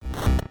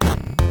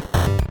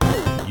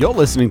You're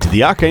listening to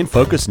the Arcane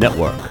Focus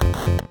Network.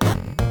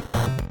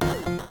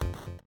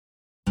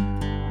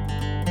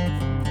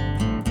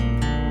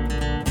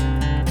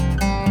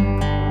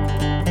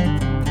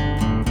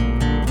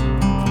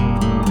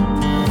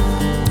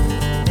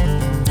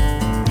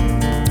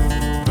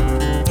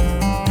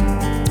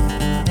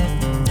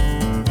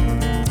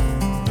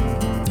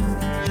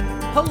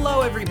 Hello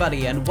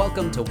everybody and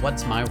welcome to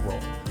What's My Role?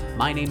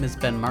 My name is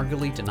Ben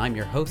Margulies and I'm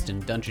your host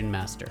and Dungeon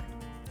Master.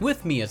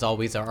 With me as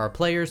always are our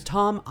players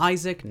Tom,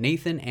 Isaac,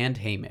 Nathan, and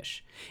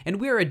Hamish. And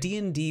we are a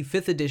D&D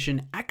 5th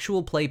edition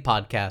actual play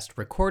podcast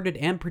recorded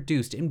and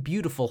produced in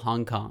beautiful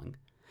Hong Kong.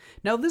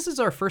 Now this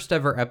is our first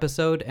ever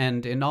episode,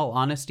 and in all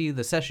honesty,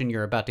 the session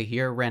you're about to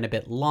hear ran a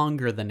bit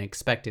longer than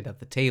expected at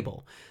the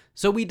table,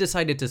 so we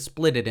decided to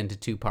split it into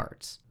 2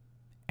 parts.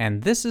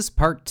 And this is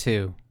part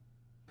 2.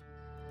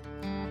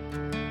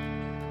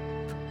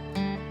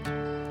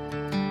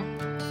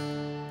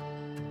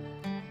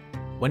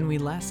 When we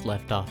last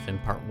left off in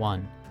part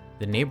 1,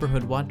 the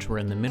Neighborhood Watch were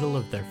in the middle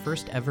of their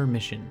first ever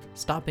mission,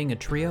 stopping a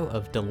trio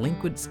of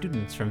delinquent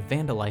students from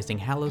vandalizing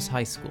Hallows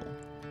High School.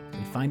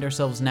 We find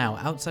ourselves now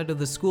outside of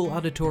the school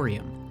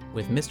auditorium,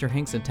 with Mr.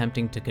 Hanks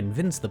attempting to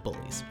convince the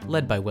bullies,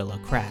 led by Willow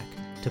Crack,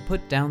 to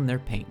put down their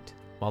paint,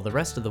 while the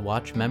rest of the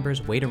Watch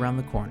members wait around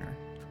the corner.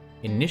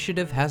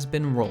 Initiative has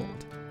been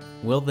rolled.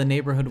 Will the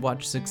Neighborhood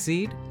Watch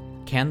succeed?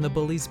 Can the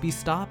bullies be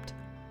stopped?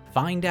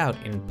 Find out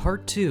in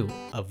part 2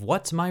 of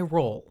What's My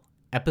Role?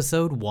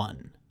 Episode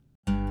 1.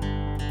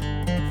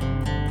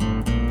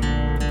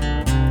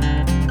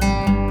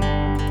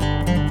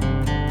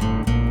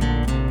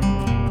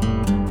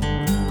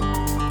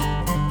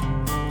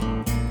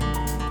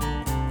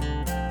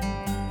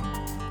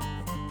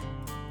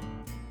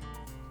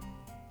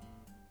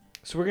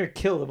 So we're gonna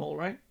kill them all,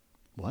 right?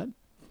 What?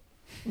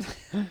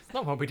 It's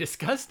not what we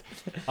discussed.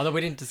 Although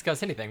we didn't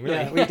discuss anything, really.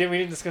 Yeah, we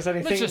didn't discuss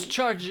anything. Let's just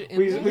charge it.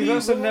 We've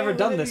also never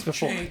done this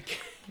before.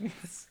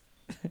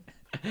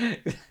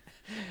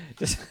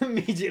 Just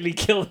immediately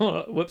kill them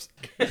all. Whoops.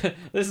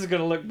 This is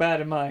gonna look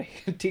bad in my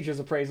teacher's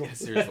appraisal. Yeah,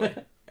 seriously.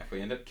 If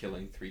we end up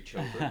killing 3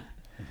 children.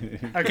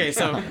 Okay,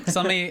 so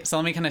let me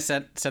kind of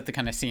set the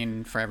kind of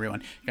scene for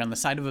everyone. You're on the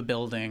side of a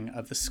building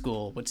of the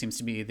school, what seems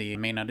to be the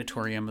main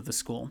auditorium of the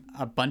school.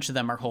 A bunch of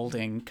them are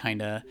holding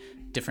kind of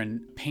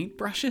different paint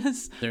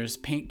brushes. There's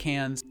paint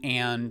cans,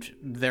 and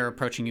they're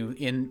approaching you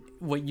in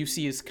what you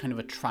see is kind of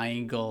a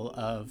triangle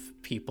of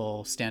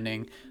people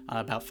standing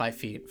about 5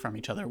 feet from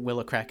each other.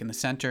 Willow Crack in the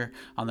center.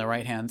 On the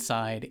right-hand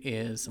side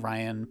is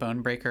Ryan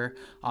Bonebreaker.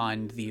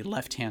 On the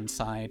left-hand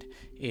side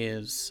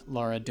is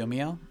Laura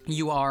Dumiel.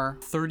 You are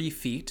 30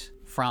 feet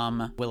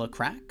from Willow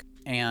Crack,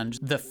 and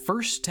the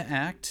first to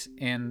act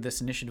in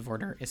this initiative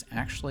order is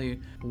actually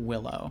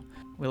Willow.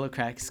 Willow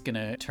Crack's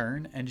gonna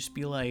turn and just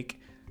be like,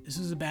 "This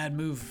is a bad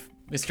move,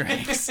 Mr.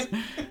 Hanks.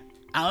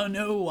 I don't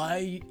know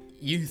why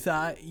you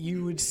thought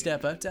you would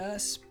step up to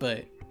us,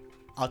 but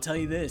I'll tell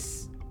you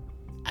this,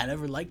 I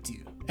never liked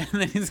you." And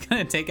then he's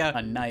gonna take out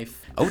a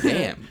knife. Oh,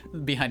 damn.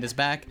 Behind his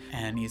back,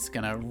 and he's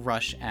gonna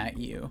rush at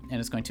you,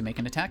 and is going to make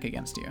an attack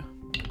against you.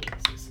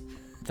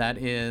 That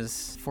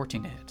is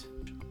 14 to hit.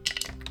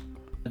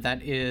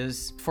 That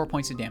is 4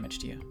 points of damage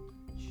to you.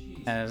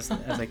 As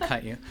I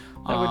cut you.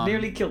 That would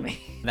nearly kill me.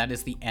 That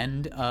is the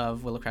end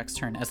of Willow Crack's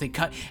turn. As he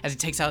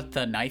takes out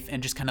the knife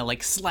and just kind of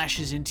like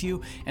slashes into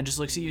you and just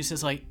looks at you and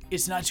says like,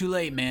 "It's not too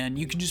late, man.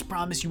 You can just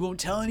promise you won't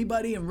tell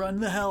anybody and run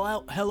the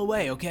hell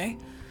away, okay?"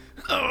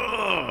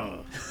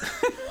 Love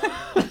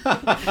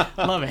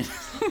it.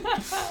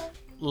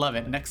 Love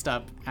it. Next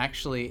up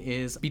actually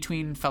is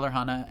between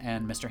Fellerhana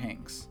and Mr.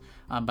 Hanks.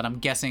 But I'm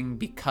guessing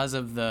because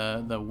of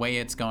the way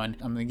it's going,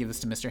 I'm going to give this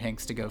to Mr.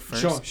 Hanks to go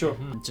first. Sure.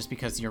 Just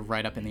because you're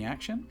right up in the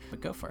action. But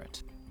go for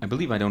it. I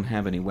believe I don't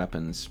have any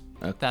weapons.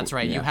 That's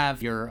right. Yeah. You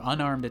have your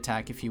unarmed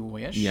attack if you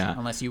wish. Yeah.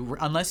 Unless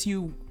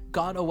you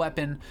got a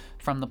weapon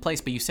from the place,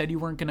 but you said you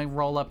weren't going to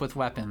roll up with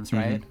weapons,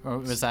 right? Or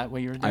was that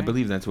what you were doing? I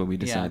believe that's what we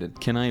decided.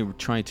 Can I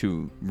try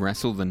to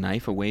wrestle the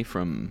knife away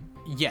from...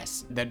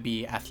 Yes, that'd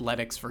be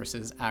athletics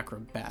versus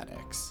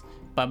acrobatics.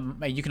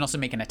 But you can also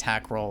make an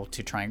attack roll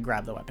to try and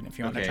grab the weapon if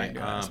you want to try and do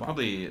it as well.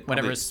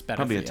 Whatever's better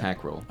probably for you.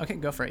 attack roll. Okay,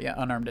 go for it. Yeah,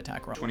 unarmed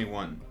attack roll.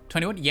 21.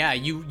 21? Yeah,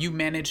 you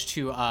manage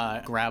to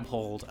grab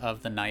hold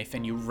of the knife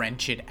and you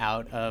wrench it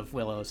out of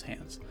Willow's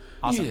hands.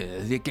 Awesome.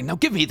 Yeah, now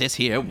give me this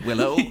here,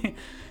 Willow.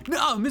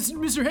 No,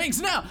 Mr.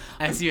 Hanks, no!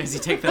 As you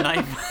take the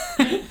knife.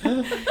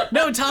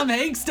 No, Tom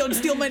Hanks, don't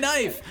steal my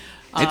knife!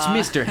 It's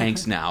Mr.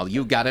 Hanks now.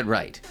 You got it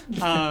right.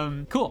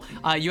 Cool.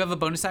 You have a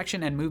bonus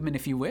action and movement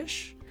if you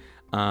wish.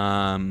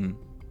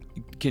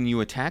 Can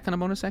you attack on a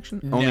bonus action?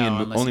 No,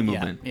 only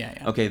movement. Yeah.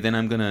 Okay, then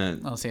I'm gonna.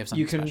 I'll see if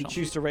something You can special.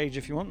 choose to rage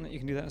if you want. You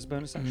can do that as a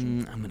bonus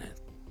action.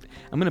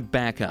 I'm gonna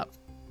back up.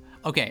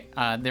 Okay,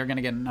 they're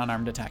gonna get an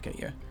unarmed attack at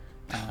you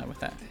with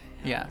that.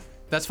 Yeah,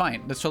 that's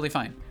fine. That's totally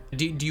fine.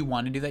 Do you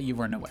want to do that? You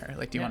weren't aware.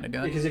 Like, do you want to do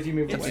that? Because if you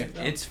move away,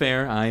 It's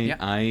fair. I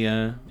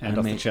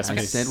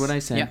said what I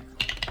said. Yeah.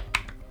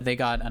 They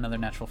got another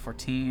natural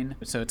 14,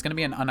 so it's going to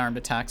be an unarmed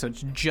attack, so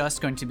it's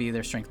just going to be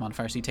their strength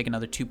modifier, so you take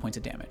another 2 points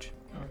of damage.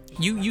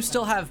 You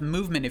still have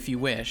movement if you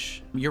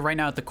wish. You're right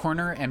now at the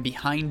corner, and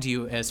behind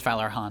you is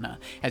Falarhana.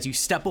 As you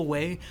step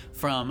away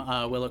from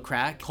Willow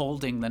Crack,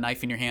 holding the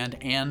knife in your hand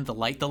and the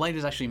light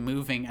is actually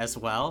moving as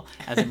well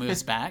as it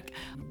moves back.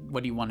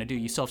 What do you want to do?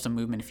 You still have some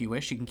movement if you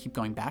wish. You can keep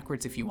going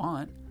backwards if you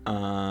want.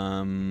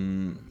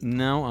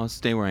 No, I'll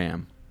stay where I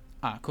am.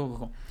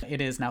 Cool. It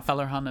is now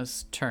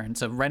Falarhana's turn.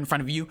 So right in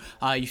front of you,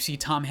 you see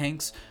Tom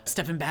Hanks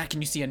stepping back,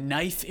 and you see a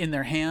knife in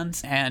their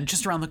hands. And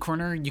just around the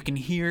corner, you can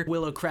hear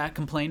Willow Crack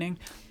complaining.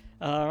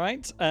 All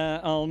right,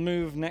 I'll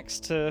move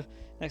next to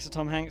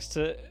Tom Hanks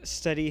to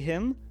steady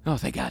him. Oh,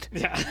 thank God.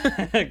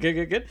 Yeah,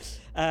 good.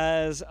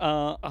 As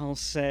I'll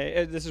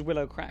say, this is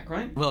Willow Crack,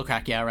 right? Willow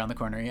Crack, yeah, around the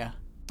corner, yeah.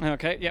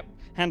 Okay, yep.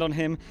 Hand on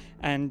him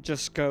and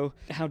just go,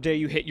 how dare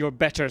you hit your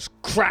betters,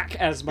 crack,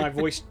 as my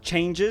voice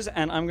changes,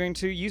 and I'm going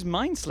to use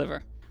Mind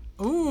Sliver.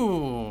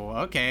 Ooh,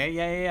 okay,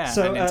 yeah.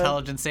 So, an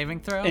intelligence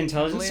saving throw?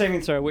 Intelligence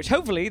saving throw, which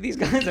hopefully these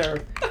guys are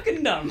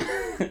fucking dumb.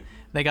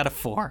 They got a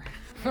 4.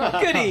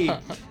 Goody!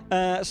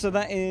 So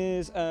that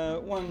is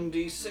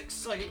 1d6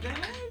 psychic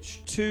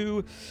damage,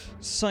 2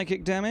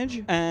 psychic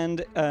damage,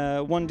 and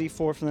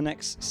 1d4 for the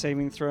next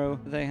saving throw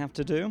they have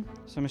to do.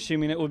 So I'm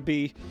assuming it would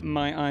be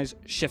my eyes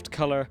shift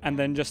color, and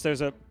then just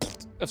there's a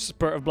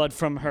spurt of blood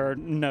from her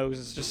nose.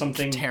 It's just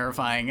something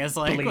terrifying. It's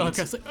like, bleeds. Willow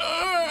Crack's like,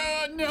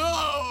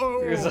 no!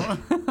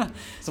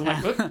 So I'm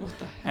like, what the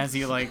As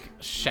you like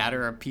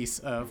shatter a piece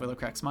of Willow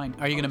Crack's mind.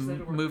 Are you gonna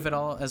move it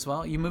all as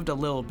well? You moved a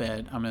little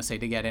bit, I'm gonna say,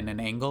 to get in an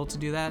angle to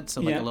do that,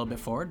 so like Yeah. a little bit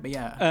forward, but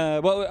yeah.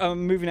 Well,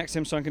 I'm moving next to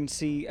him so I can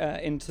see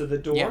into the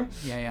door.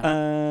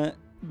 Yeah.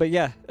 But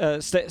yeah,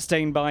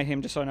 staying by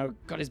him just so I know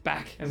got his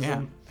back as Yeah.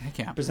 I'm Heck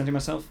yeah. presenting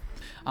myself.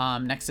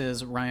 Next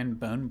is Ryan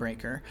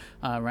Bonebreaker.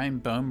 Ryan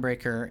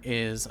Bonebreaker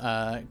is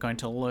going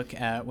to look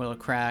at Willow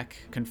Crack,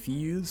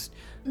 confused.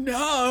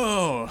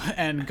 No!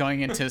 And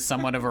going into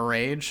somewhat of a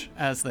rage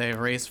as they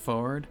race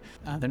forward.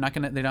 They don't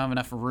have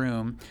enough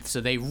room,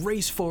 so they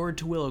race forward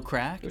to Willow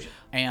Crack,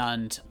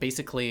 and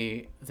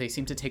basically they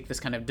seem to take this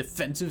kind of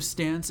defensive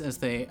stance as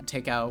they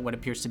take out what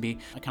appears to be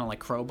a kind of like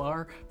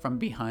crowbar from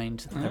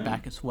behind their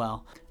back as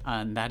well.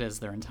 And that is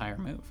their entire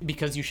move.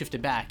 Because you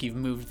shifted back, you've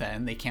moved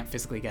then, they can't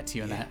physically get to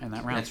you in that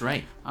round. That's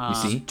right. You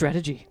see?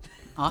 Strategy.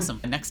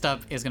 Awesome. Next up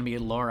is going to be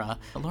Laura.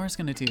 Laura's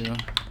going to do...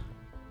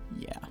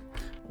 Yeah.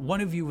 One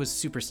of you was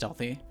super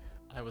stealthy.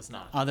 I was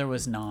not. Other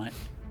was not.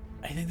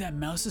 I think that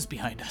mouse is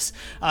behind us.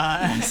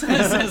 As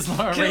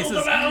Laura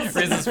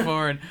races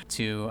forward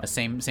to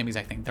same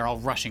exact thing. They're all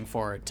rushing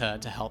forward to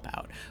help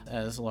out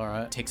as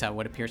Laura takes out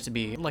what appears to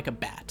be like a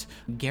bat.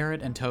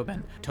 Garrett and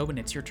Tobin. Tobin,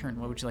 it's your turn.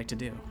 What would you like to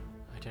do?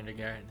 I turn to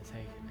Garrett and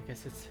say, I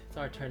guess it's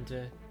our turn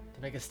to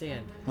make a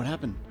stand. What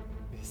happened?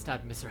 We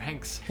stabbed Mr.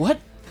 Hanks. What?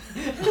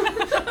 Let's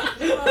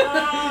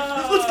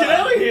get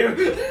out of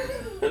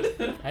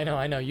here! I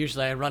know.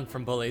 Usually I run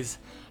from bullies.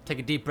 Take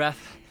a deep breath.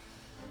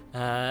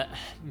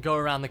 Go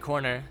around the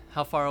corner.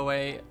 How far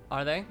away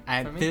are they?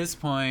 At from me? this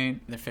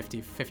point, they're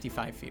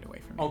 55 feet away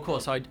from you. Oh, cool.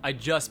 So I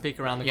just peek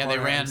around the Yeah, corner.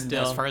 they ran I'm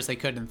still, as far as they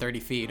could in 30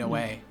 feet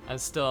away. I'm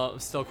still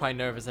quite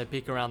nervous. I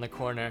peek around the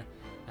corner,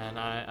 and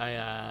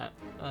I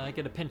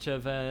get a pinch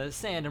of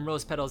sand and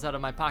rose petals out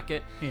of my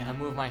pocket. Yeah. I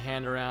move my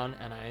hand around,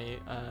 and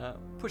I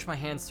push my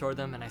hands toward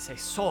them, and I say,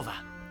 Sova!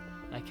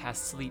 And I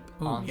cast sleep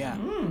Ooh, on yeah.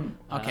 them.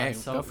 Okay,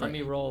 so go for let it.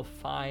 me roll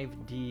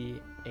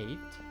 5d8.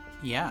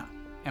 Yeah.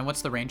 And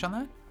what's the range on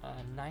that?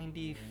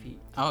 90 feet.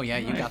 Oh, yeah,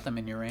 you got them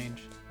in your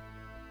range.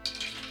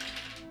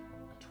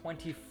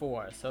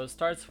 24. So it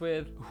starts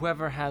with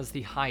whoever has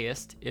the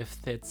highest. If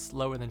it's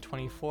lower than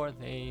 24,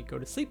 they go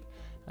to sleep,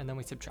 and then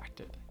we subtract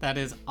it. That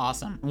is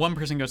awesome. One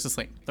person goes to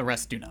sleep. The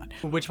rest do not.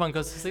 Which one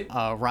goes to sleep?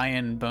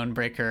 Ryan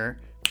Bonebreaker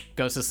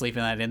goes to sleep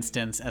in that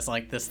instance as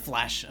like this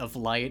flash of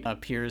light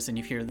appears and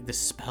you hear this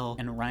spell,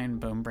 and Ryan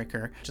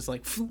Bonebreaker just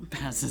like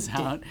passes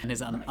out and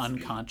is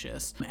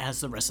unconscious as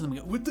the rest of them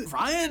go, what the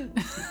Ryan?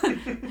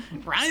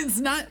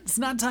 Ryan's not, it's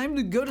not time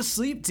to go to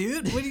sleep,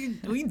 dude. What are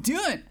you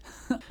doing?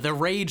 The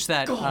rage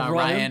that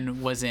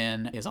Ryan was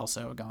in is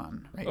also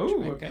gone. Rage,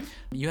 Oh, right? okay.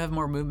 You have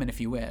more movement if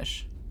you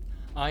wish.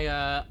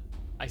 I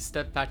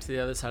step back to the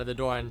other side of the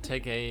door and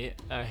take a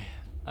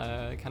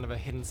kind of a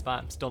hidden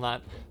spot. I'm still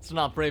not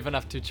brave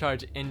enough to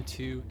charge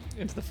into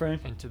Into the frame.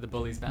 the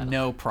bully's battle.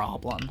 No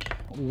problem.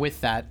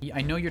 With that,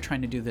 I know you're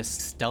trying to do this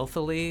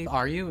stealthily.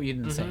 Are you? You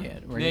didn't say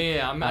it. were you?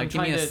 Yeah. I'm give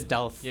trying me a to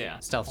stealth wanna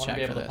check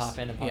be able for to this. pop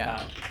in and pop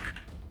out.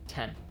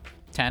 10.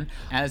 10.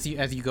 As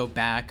you go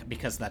back,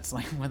 because that's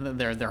like when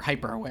they're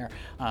hyper aware.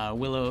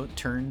 Willow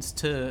turns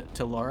to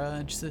Laura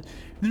and she says,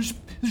 "There's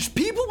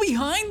people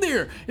behind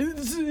there.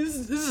 This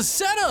is a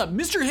setup,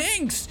 Mr.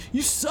 Hanks.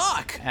 You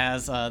suck."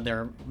 As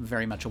they're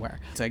very much aware.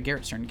 It's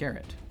Garrett's turn.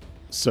 Garrett.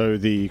 So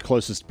the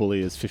closest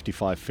bully is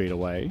 55 feet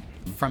away.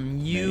 From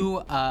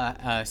you,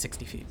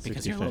 60 feet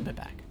because 60 you're a little feet.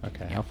 bit back.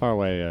 Okay, how far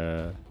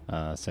away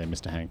say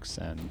Mr. Hanks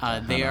and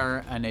They Hannah?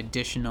 are an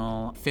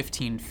additional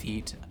 15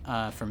 feet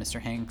for Mr.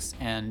 Hanks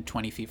and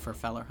 20 feet for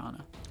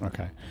Falarhana.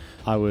 Okay.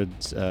 I would,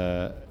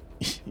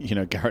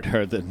 Garrett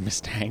heard that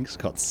Mr. Hanks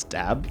got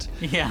stabbed.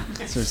 Yeah.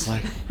 So it's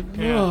like,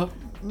 oh,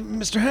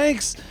 Mr.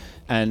 Hanks,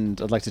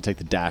 and I'd like to take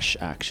the dash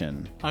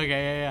action.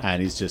 Okay, yeah.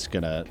 And he's just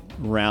gonna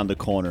round the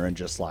corner and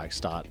just like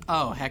start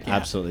Oh, heck yeah.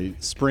 absolutely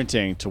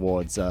sprinting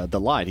towards the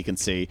light. He can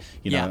see,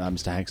 Yeah.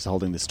 Mr. Hanks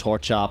holding this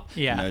torch up,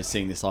 Yeah.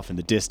 seeing this off in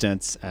the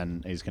distance,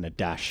 and he's gonna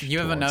dash. You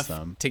have towards enough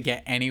them. to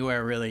get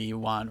anywhere really you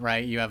want,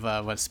 right? You have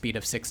a speed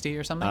of 60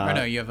 or something? Or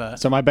no, you have a...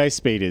 So my base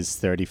speed is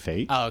 30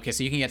 feet. Oh, okay,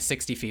 so you can get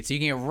 60 feet. So you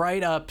can get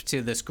right up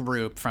to this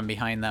group from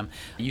behind them.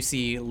 You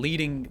see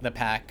leading the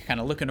pack, kind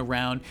of looking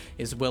around,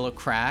 is Willow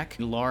Crack.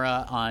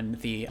 Laura on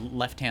the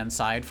left-hand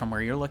side from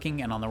where you're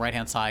looking, and on the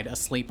right-hand side,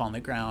 asleep on the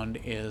ground,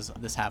 is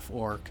this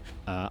half-orc.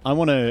 I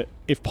want to,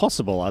 if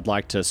possible, I'd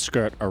like to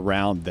skirt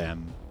around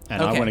them.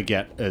 And I Okay. want to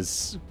get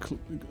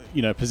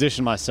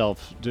position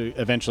myself to,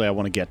 eventually I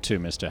want to get to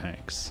Mr.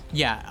 Hanks.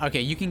 Yeah, okay,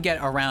 you can get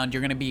around.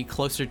 You're going to be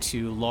closer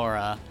to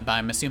Laura, but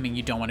I'm assuming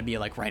you don't want to be,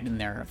 like, right in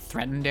their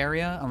threatened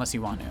area, unless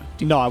you want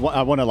to. No, I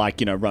want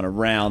to run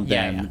around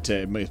Yeah, them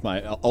yeah. with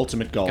my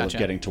ultimate goal Gotcha. of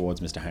getting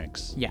towards Mr.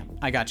 Hanks. Yeah,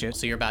 I got you.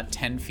 So you're about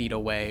 10 feet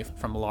away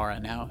from Laura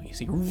now.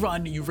 So you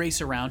run, you race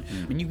around,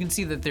 and you can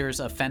see that there's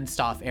a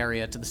fenced-off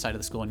area to the side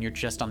of the school, and you're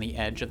just on the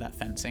edge of that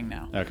fencing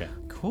now. Okay.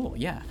 Cool,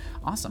 yeah,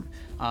 awesome.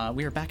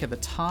 We are back at the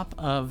top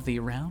of the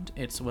round.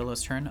 It's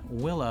Willow's turn.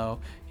 Willow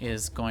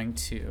is going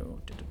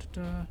to...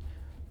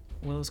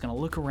 Willow's gonna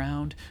look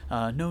around.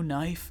 No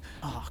knife.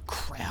 Oh,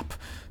 crap.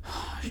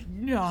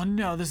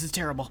 No, this is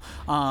terrible.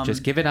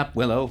 Just give it up,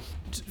 Willow.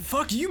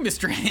 Fuck you,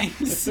 Mr.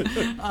 Hanks.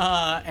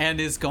 And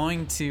is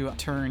going to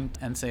turn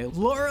and say,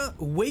 Laura,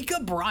 wake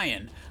up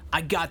Brian. I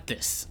got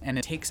this. And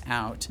it takes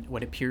out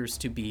what appears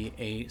to be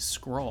a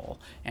scroll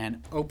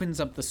and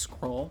opens up the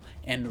scroll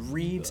and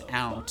reads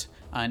out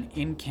an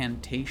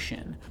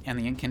incantation. And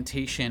the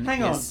incantation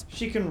Hang on, is...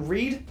 she can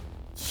read?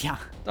 Yeah.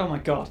 Oh my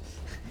god.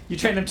 You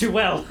trained them too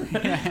well.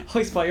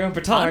 Hoist by your own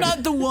petard. I'm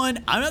not the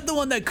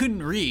one that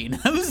couldn't read.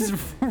 That was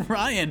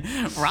Ryan.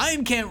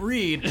 Ryan can't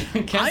read.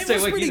 I say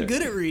was what pretty either.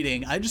 good at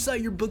reading. I just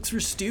thought your books were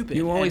stupid.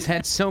 You always and,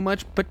 had so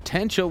much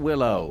potential,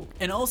 Willow.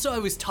 and also I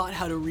was taught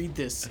how to read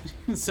this.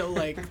 So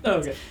like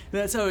Okay.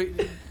 that's how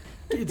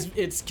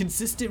it's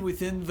consistent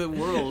within the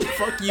world.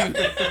 Fuck you.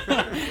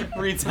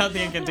 Reads out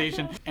the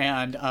incantation.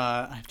 And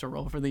I have to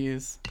roll for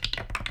these.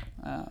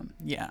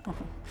 Yeah.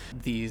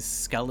 These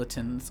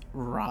skeletons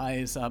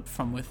rise up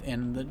from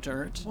within the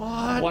dirt.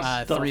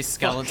 What the Three fuck?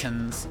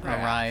 skeletons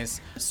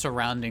arise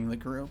surrounding the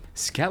group.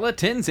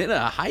 Skeletons in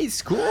a high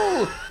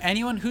school.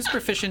 Anyone who's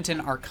proficient in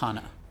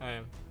Arcana, I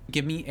am.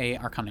 give me a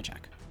Arcana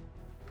check.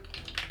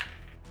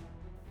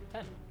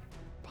 10.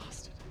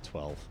 Bastard.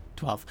 12.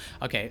 12.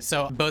 Okay,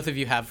 so both of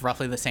you have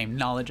roughly the same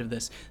knowledge of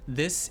this.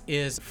 This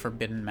is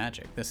forbidden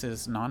magic. This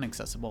is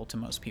non-accessible to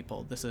most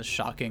people. This is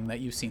shocking that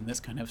you've seen this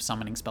kind of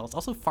summoning spell. It's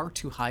also far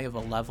too high of a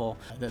level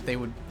that they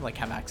would like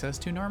have access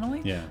to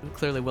normally. Yeah.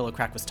 Clearly Willow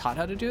Crack was taught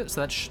how to do it,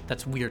 so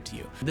that's weird to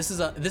you.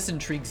 This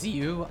intrigues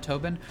you,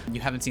 Tobin. You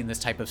haven't seen this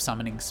type of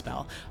summoning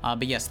spell.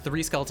 But yes,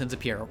 3 skeletons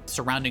appear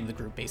surrounding the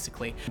group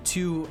basically.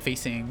 2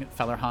 facing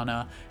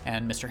Fellerhana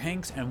and Mr.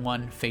 Hanks, and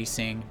 1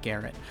 facing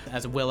Garrett.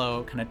 As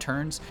Willow kind of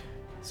turns,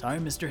 sorry,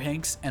 Mr.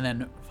 Hanks, and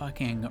then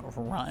fucking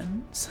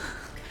runs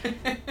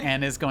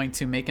and is going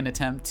to make an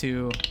attempt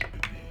to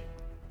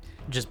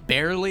just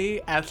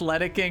barely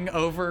athleticing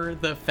over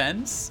the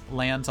fence,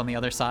 lands on the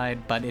other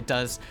side, but it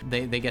does,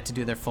 they get to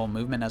do their full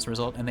movement as a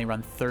result, and they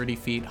run 30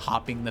 feet,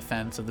 hopping the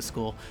fence of the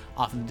school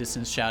off in the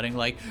distance, shouting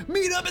like,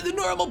 meet up at the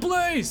normal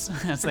place,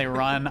 as they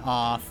run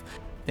off.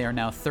 They are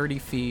now 30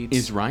 feet.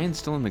 Is Ryan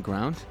still on the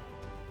ground?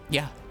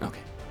 Yeah,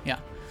 Okay. yeah.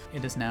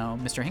 It is now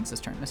Mr. Hanks'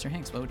 turn. Mr.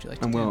 Hanks, what would you like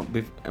to And do?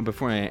 well,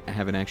 before I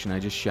have an action, I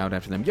just shout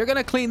after them, "You're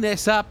gonna clean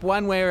this up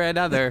one way or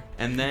another."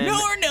 And then, No,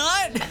 we're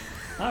not!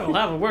 I will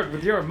have a word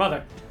with your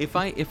mother. if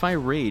I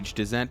rage,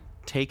 does that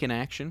take an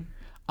action?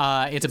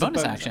 It's a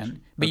bonus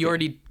action. But you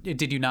already...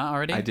 Did you not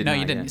already? I did No, not,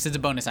 you didn't. yeah. This is a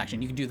bonus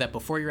action. You can do that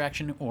before your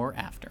action or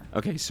after.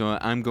 Okay, so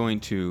I'm going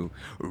to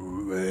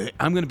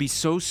be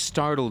so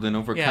startled and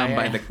overcome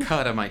by yeah. the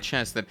cut on my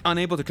chest that,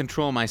 unable to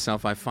control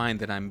myself, I find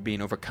that I'm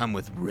being overcome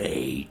with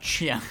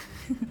rage. Yeah.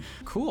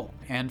 Cool.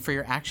 And for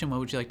your action, what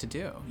would you like to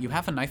do? You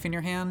have a knife in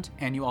your hand,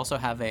 and you also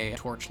have a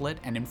torch lit,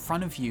 and in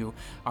front of you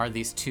are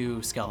these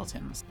 2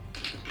 skeletons.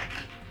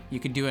 You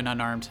could do an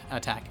unarmed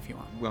attack if you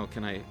want. Well,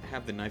 can I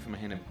have the knife in my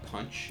hand and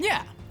punch?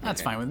 Yeah,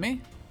 that's Okay. fine with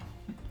me.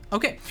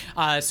 Okay,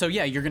 so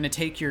yeah, you're gonna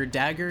take your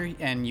dagger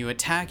and you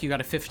attack. You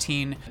got a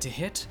 15 to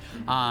hit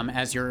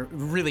as you're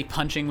really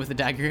punching with the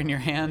dagger in your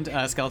hand,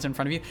 skeleton in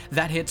front of you.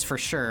 That hits for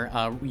sure.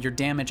 Your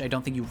damage, I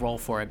don't think you roll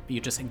for it. You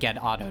just get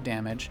auto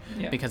damage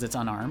because it's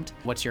unarmed.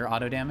 What's your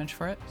auto damage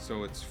for it?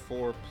 So it's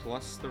 4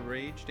 plus the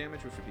rage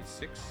damage, which would be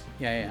 6.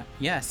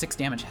 Yeah, 6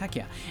 damage. Heck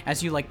yeah.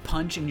 As you like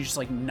punch and you just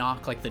like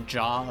knock like the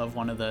jaw of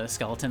one of the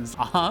skeletons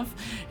off,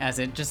 as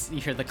it just, you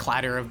hear the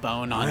clatter of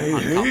bone on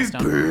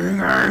cobblestone. Being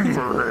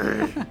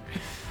angry.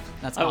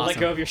 That's I will awesome. let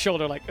go of your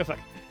shoulder like, if I...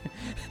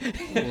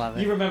 Love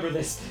it. You remember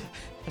this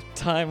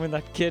time when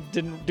that kid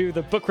didn't do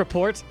the book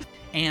report?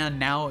 And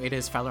now it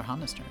is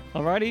Fellerhana's turn.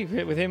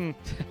 Alrighty, with him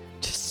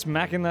just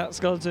smacking that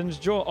skeleton's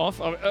jaw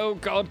off. Oh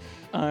god.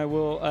 I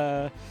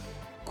will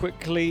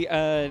quickly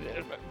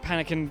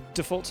panic and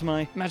default to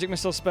my magic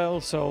missile spell,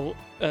 so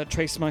I'll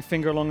trace my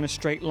finger along in a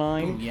straight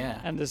line. Ooh,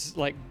 yeah. And this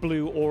like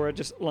blue aura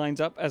just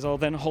lines up as I'll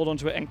then hold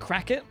onto it and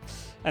crack it,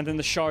 and then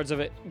the shards of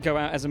it go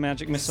out as a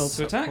magic missile to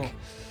So attack. cool.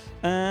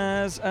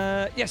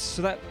 Yes,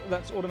 so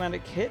that's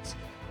automatic hit.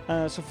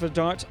 So for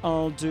dart,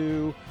 I'll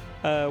do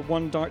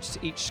 1 dart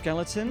to each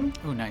skeleton.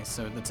 Oh, nice.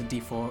 So that's a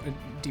D4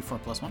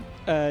 plus 1.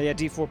 Yeah,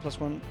 D4 plus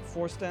 1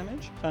 force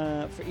damage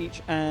for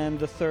each, and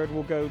the third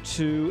will go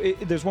to.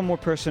 There's one more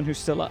person who's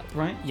still up,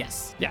 right?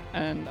 Yes. Yeah,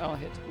 and I'll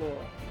hit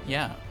Laura.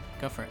 Yeah,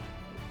 go for it.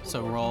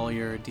 So roll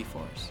your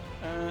D4s.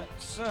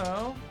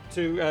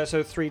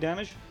 So 3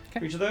 damage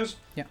for each of those.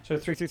 Yeah. So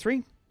 3 through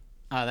 3.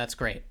 That's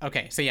great.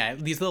 Okay, so yeah,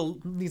 these little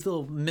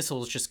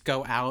missiles just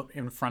go out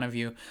in front of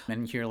you,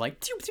 and you're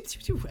like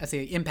as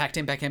they impact,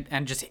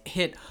 and just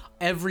hit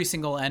every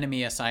single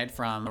enemy aside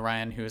from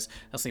Ryan, who's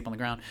asleep on the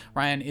ground.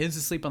 Ryan is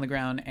asleep on the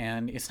ground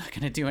and is not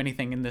going to do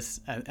anything in this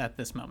at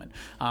this moment.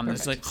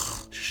 It's like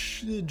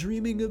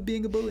dreaming of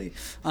being a bully.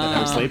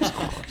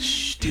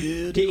 Shh,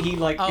 dude. He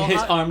like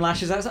his arm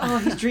lashes out. Oh,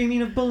 he's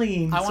dreaming of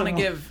bullying. I want to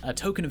give a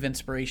token of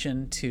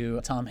inspiration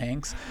to Tom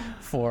Hanks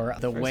for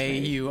the way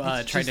you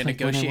tried to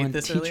negotiate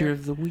this Teacher earlier.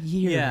 of the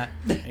Year. Yeah,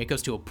 it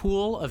goes to a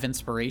pool of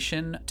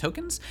inspiration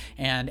tokens,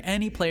 and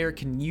any player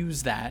can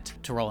use that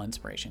to roll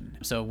inspiration.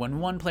 So when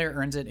one player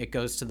earns it, it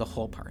goes to the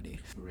whole party.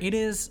 It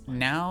is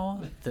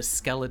now the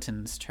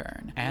skeletons'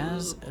 turn.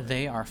 As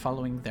they are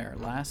following their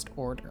last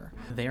order,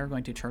 they are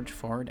going to charge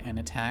forward and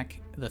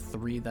attack the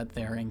 3 that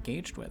they're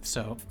engaged with.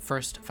 So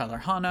first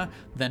Falarhana,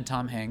 then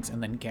Tom Hanks,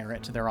 and then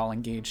Garrett. They're all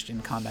engaged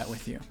in combat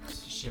with you.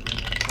 Shivering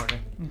in the corner.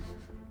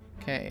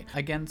 Okay,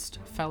 against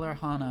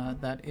Falarhana,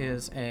 that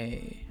is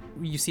a...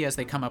 You see as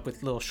they come up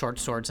with little short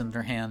swords in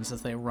their hands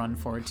as they run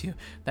forward to you.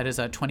 That is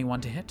a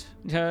 21 to hit.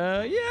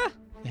 Yeah.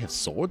 They have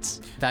swords?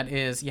 That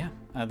is,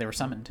 they were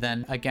summoned.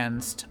 Then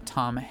against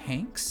Tom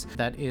Hanks,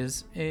 that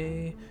is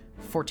a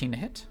 14 to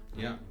hit.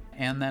 Yeah.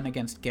 And then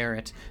against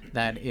Garrett,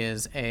 that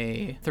is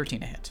a 13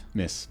 to hit.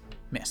 Miss.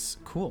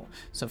 Cool.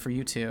 So for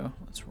you two,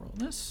 let's roll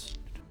this.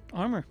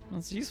 Armor.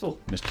 That's useful.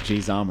 Mr.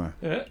 G's armor.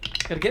 Yeah.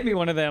 Gotta get me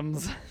one of them.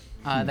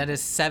 That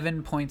is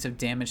 7 points of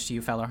damage to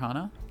you,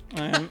 Falarhana.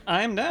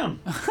 I am down.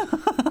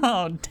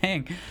 Oh,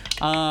 dang.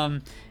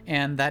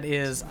 And that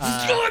is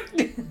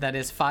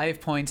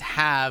 5 points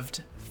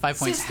halved. 5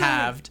 points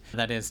halved.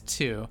 That is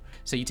 2.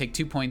 So you take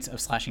 2 points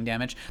of slashing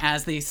damage.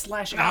 As they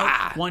slash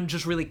out, one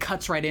just really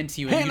cuts right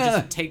into you, and you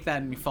just take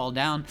that and you fall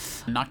down,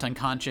 knocked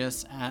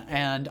unconscious.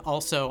 And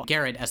also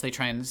Garrett, as they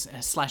try and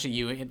slash at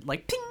you, it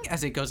like ping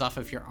as it goes off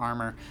of your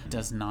armor,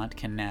 does not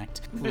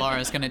connect.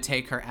 Laura's gonna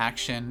take her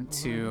action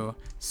to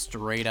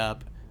straight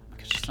up.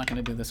 She's not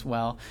going to do this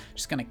well.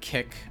 She's going to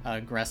kick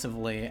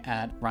aggressively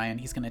at Ryan.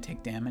 He's going to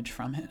take damage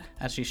from it.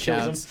 As she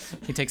shouts,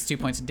 he takes 2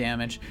 points of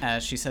damage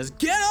as she says,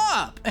 "Get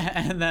up!"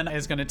 And then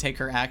is going to take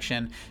her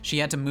action. She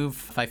had to move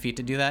 5 feet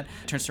to do that.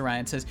 Turns to Ryan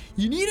and says,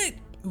 "You need it!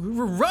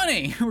 We're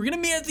running! We're going to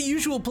meet at the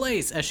usual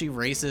place!" As she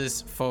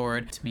races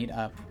forward to meet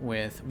up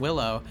with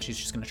Willow. She's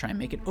just going to try and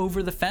make it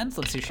over the fence.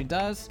 Let's see if she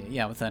does.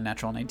 Yeah, with a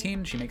natural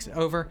 19, she makes it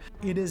over.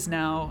 It is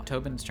now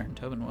Tobin's turn.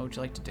 Tobin, what would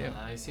you like to do?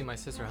 I see my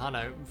sister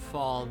Hana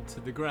fall to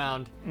the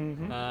ground,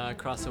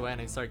 across the way,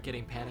 and I start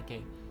getting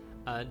panicky.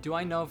 Do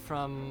I know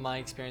from my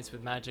experience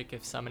with magic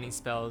if summoning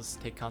spells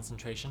take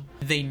concentration?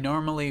 They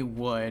normally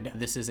would.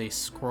 This is a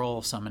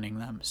scroll summoning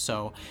them.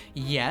 So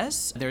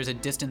yes, there's a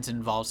distance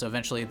involved, so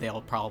eventually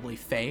they'll probably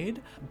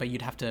fade, but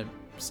you'd have to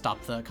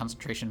stop the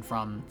concentration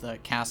from the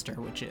caster,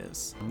 which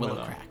is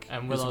Willowcrack.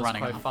 And who's Willow's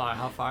running quite off. far.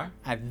 How far?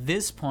 At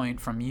this point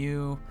from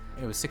you,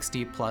 it was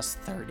 60 plus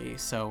 30,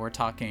 so we're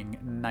talking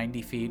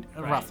 90 feet,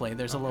 roughly.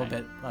 There's a little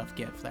bit of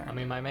give there. I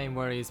mean, my main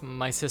worry is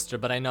my sister,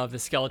 but I know if the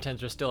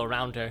skeletons are still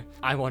around her,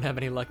 I won't have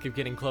any luck of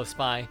getting close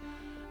by.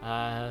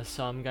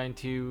 So I'm going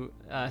to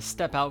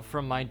step out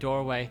from my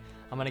doorway.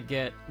 I'm going to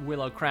get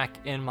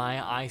Willowcrack in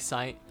my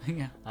eyesight.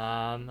 Yeah.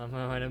 I'm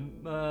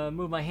going to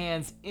move my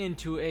hands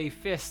into a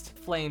fist.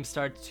 Flames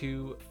start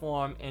to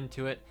form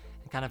into it.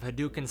 Kind of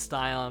Hadouken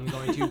style, I'm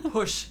going to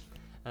push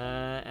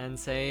and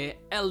say,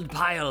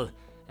 Eldpile!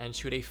 And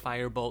shoot a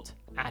firebolt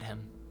at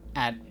him.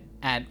 At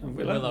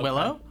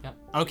Willow? Yep.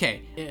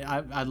 Okay,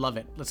 I love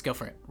it. Let's go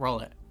for it.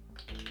 Roll it.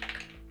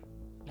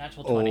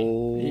 Natural 20.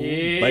 Oh,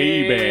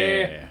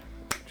 baby.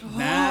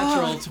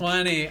 Natural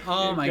 20.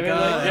 Oh my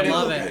god, I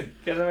love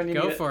it.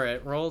 Go it. for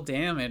it. Roll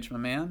damage, my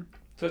man.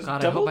 So it's God,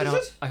 double, I does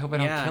it? hope I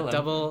don't Yeah, kill him.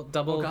 double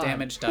Oh, God.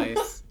 damage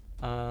dice.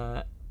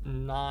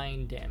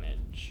 9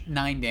 damage.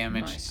 9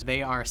 damage. Nice.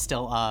 They are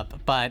still up,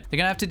 but they're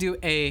gonna have to do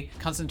a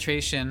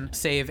concentration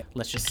save.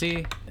 Let's just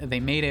see. They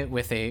made it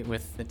with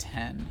the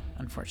 10.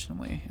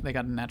 Unfortunately, they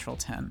got a natural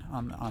 10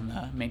 on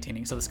the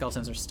maintaining, so the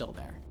skeletons are still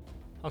there.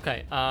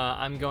 Okay,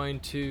 I'm going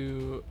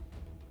to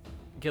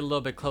get a little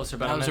bit closer,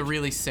 but That was a I'm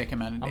really sick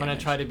amount of going damage.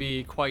 to try to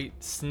be quite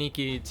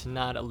sneaky to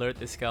not alert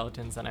the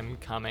skeletons that I'm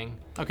coming.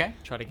 Okay.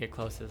 Try to get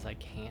close as I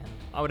can.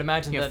 I would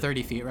imagine You that. have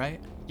 30 feet, right?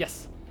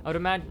 Yes. I would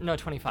imagine. No,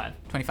 25.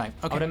 25.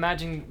 I would Okay.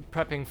 imagine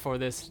prepping for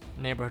this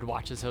neighborhood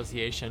watch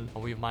association,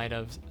 we might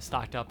have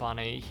stocked up on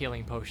a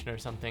healing potion or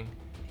something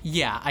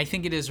Yeah, I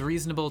think it is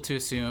reasonable to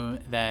assume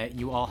that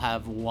you all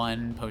have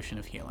 1 potion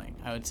of healing,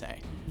 I would say.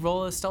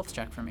 Roll a stealth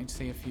check for me to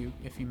see if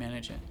you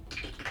manage it.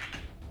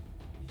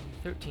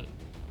 13.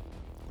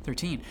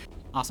 13.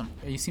 Awesome.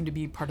 You seem to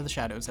be part of the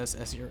shadows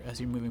as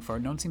you're moving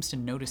forward. No one seems to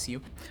notice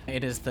you.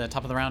 It is the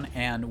top of the round,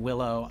 and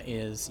Willow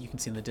is, you can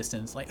see in the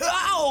distance, like,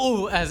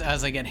 ow!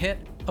 As I get hit.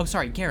 Oh,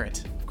 sorry,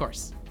 Garrett, of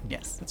course.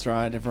 Yes. That's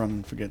right.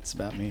 Everyone forgets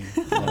about me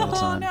all the Oh,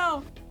 time.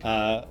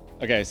 no.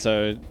 Okay,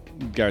 so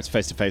Garrett's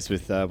face to face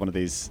with one of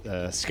these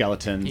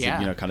skeletons, Yeah.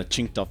 and, kind of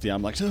chinked off the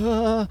arm, like,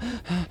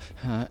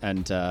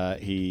 and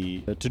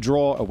he to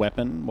draw a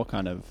weapon. What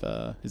kind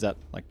of is that?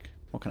 Like,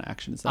 what kind of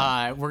action is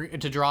that? We're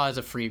to draw as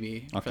a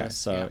freebie. for Okay, this,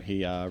 so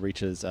yeah. he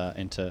reaches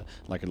into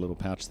like a little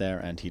pouch there,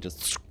 and he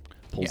just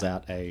pulls Yeah.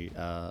 out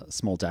a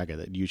small dagger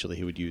that usually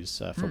he would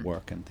use for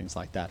work and things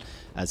like that.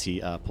 As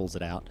he pulls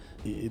it out,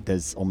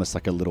 there's almost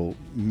like a little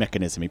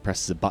mechanism. He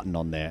presses a button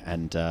on there,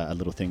 and a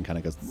little thing kind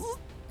of goes,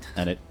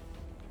 and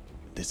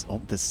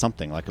there's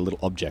something like a little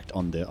object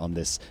on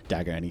this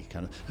dagger, and he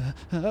kind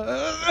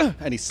of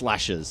and he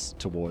slashes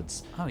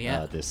towards Oh,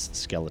 yeah. this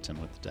skeleton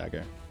with the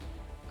dagger.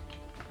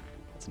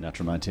 It's a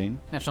natural 19.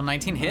 Natural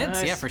 19 hits,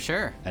 Nice. yeah, for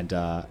sure. And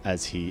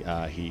as he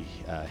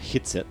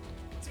hits it,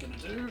 it's gonna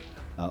do.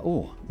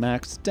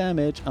 Max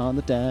damage on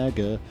the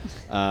dagger.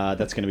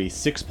 That's gonna be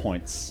 6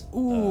 points.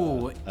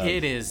 Ooh,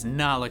 it is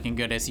not looking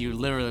good as you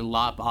literally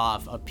lop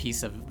off a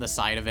piece of the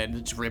side of it.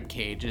 Its rib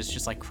cage is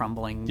just like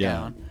crumbling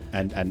down.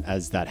 And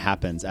as that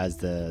happens, as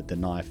the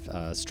knife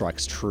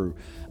strikes true,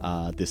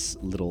 this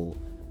little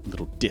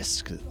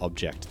disc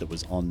object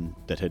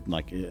that had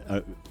like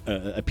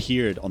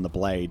appeared on the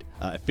blade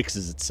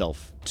affixes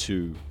itself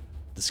to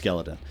the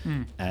skeleton.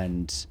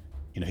 And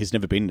he's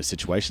never been in a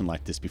situation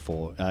like this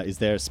before. Is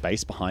there a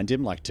space behind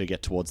him, like to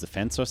get towards the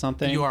fence or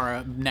something? You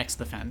are next to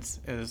the fence.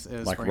 Is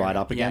Like where right you're-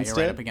 up against Yeah,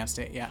 you're it? right up against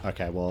it, yeah.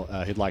 Okay, well,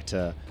 he'd like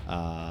to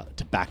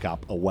back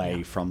up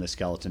away from the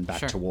skeleton, back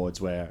Sure.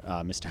 towards where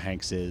Mr.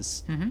 Hanks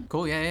is.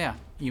 Cool, yeah.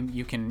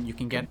 You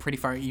can get pretty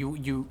far.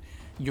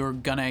 You're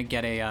gonna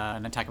get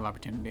an attack of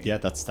opportunity. Yeah,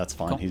 that's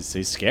fine. Cool.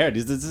 He's scared.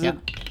 This is Yeah.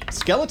 a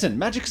skeleton,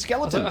 magic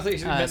skeleton. I thought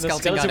you meant the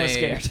Skeleton got skeleton was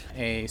scared.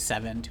 a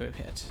 7 to a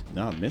hit.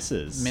 No,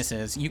 misses.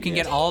 Misses. You can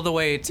get all the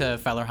way to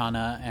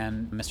Fellerhana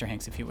and Mr.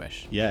 Hanks if you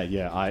wish. Yeah.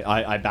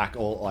 I back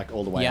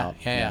all the way Yeah, up.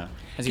 yeah.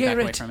 As you back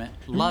away Garrett. from it.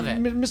 Love it.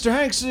 Mr.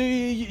 Hanks,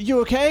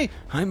 you okay?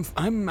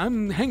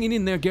 I'm hanging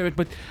in there, Garrett,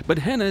 but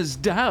Hannah's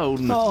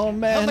down. Oh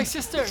man. my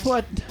sister.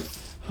 What?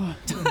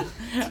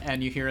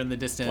 And you hear in the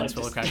distance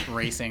Willowcraft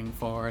racing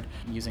forward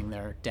using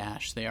their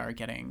dash. They are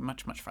getting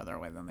much, much farther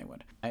away than they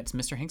would. It's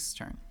Mr. Hanks'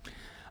 turn.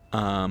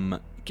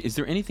 Is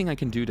there anything I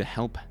can do to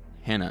help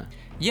Hannah?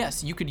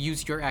 Yes, you could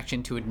use your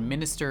action to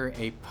administer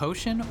a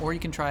potion, or you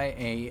can try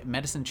a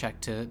medicine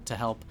check to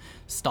help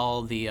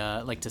stall the,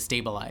 to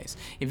stabilize.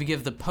 If you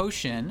give the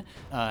potion,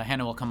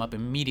 Hannah will come up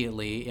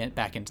immediately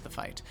back into the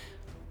fight.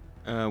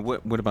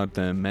 What about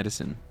the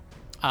medicine?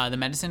 The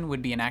medicine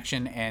would be an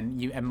action,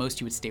 and at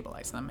most you would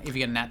stabilize them. If you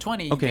get a nat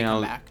 20, Okay, they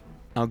come back.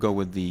 I'll go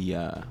with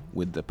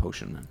the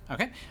potion then.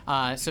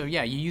 Okay. So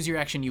yeah, you use your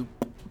action, you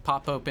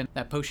pop open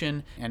that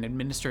potion and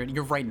administer it.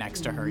 You're right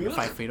next to her. You're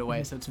 5 feet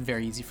away, so it's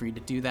very easy for you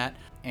to do that.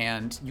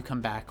 And you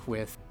come back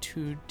with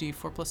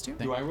 2d4 plus 2.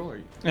 I roll or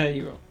you?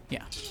 You roll.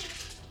 Yeah.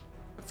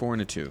 4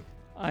 and a 2.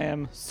 I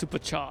am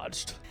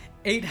supercharged.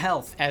 8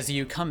 health as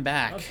you come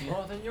back. That's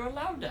more than you're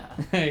allowed to.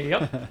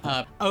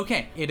 Yep.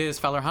 Okay, it is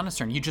Fellerhana's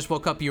turn. You just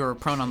woke up. You're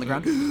prone on the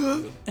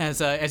ground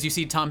as you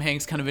see Tom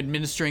Hanks kind of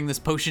administering this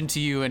potion to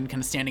you and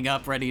kind of standing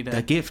up, ready to.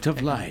 The gift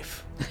of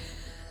life.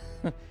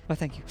 Well,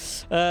 thank you.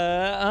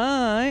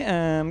 I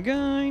am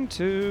going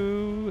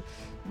to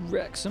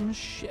wreck some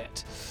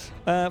shit.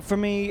 For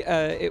me,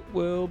 it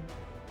will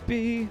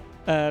be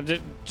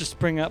just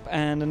bring up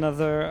and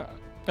another.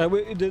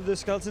 The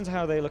skeletons,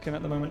 how are they looking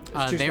at the moment?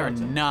 It's two They are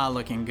skeletons. not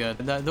looking good.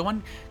 The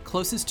one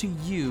closest to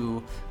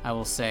you, I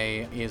will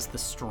say, is the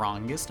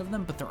strongest of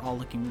them, but they're all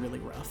looking really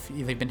rough.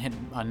 They've been hit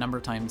a number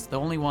of times. The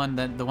one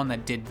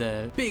that did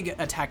the big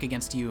attack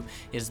against you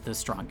is the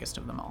strongest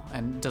of them all,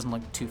 and doesn't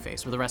look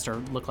two-faced. But the rest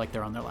look like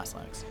they're on their last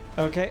legs.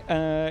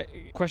 Okay.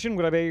 Question: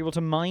 would I be able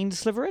to mind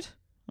sliver it?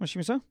 I'm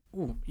assuming so.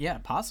 Ooh, yeah,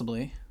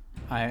 possibly.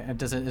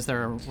 Is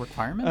there a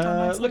requirement? on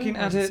Mind Sliver? Looking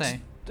What at does it, say?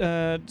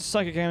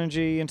 psychic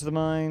energy into the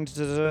mind.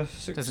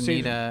 It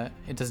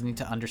doesn't need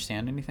to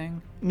understand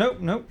anything.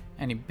 Nope.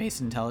 Any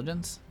base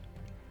intelligence?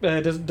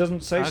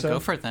 Doesn't say so. Go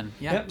for it then.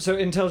 Yeah. Yep. So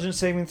intelligence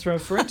saving throw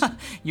for it.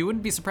 You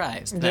wouldn't be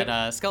surprised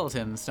that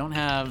skeletons don't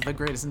have the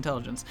greatest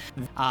intelligence.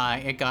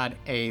 It got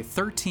a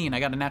 13. I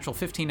got a natural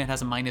 15. It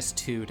has a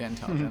 -2 to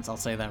intelligence. I'll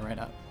say that right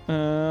up.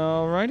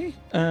 Alrighty.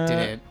 Did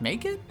it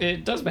make it?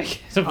 It does make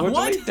it.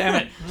 Unfortunately. What? Damn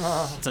it.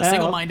 It's a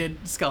single-minded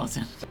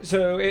skeleton.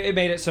 So it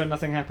made it so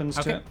nothing happens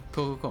to Okay. it.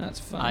 Cool. That's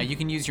fine. You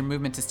can use your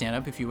movement to stand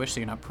up if you wish, so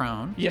you're not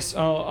prone. Yes,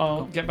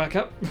 I'll get back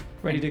up,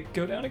 ready to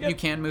go down again. You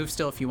can move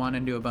still if you want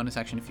and do a bonus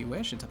action if you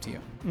wish. It's up to you.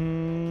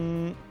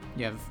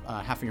 You have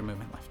half of your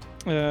movement left.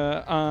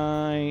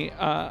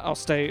 I'll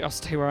stay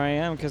where I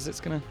am because it's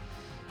gonna.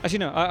 Actually,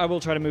 no. I will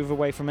try to move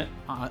away from it.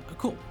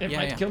 Cool. It yeah,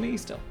 might yeah. kill me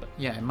still, but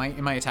Yeah, it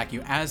might attack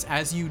you.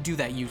 As you do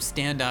that, you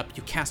stand up,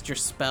 you cast your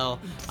spell,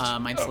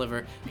 Mind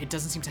Sliver. It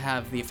doesn't seem to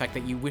have the effect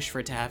that you wish for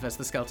it to have, as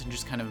the skeleton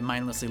just kind of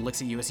mindlessly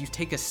looks at you. As you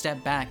take a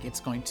step back, it's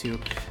going to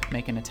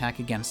make an attack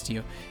against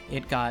you.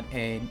 It got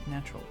a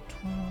natural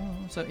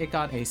 12, so it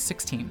got a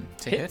 16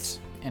 to Hits.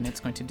 hit, and it's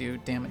going to do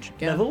damage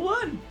again. level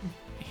 1.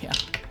 Yeah.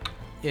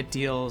 It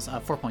deals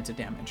 4 points of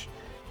damage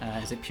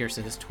as it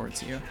pierces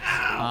towards you.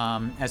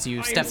 As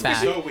you step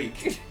back,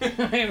 weak.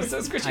 I am so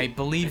squishy. I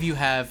believe you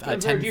have very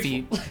 10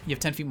 beautiful. feet. You have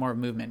 10 feet more of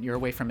movement. You're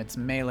away from its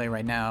melee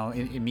right now,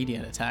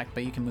 immediate attack,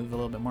 but you can move a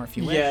little bit more if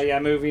you wish. Yeah,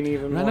 moving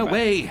even Run more.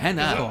 away,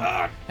 Henna.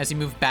 Cool. As you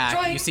move back,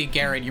 Trying. you see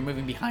Garrett. You're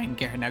moving behind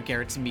Garrett. Now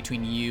Garrett's in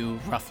between you,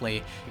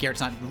 roughly.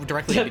 Garrett's not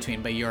directly in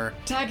between, but you're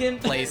Tag him.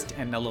 placed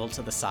and a little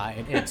to the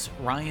side. It's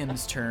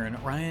Ryan's turn.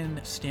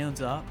 Ryan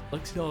stands up,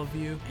 looks at all of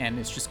you, and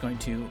is just going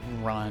to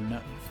run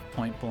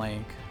point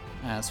blank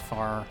as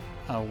far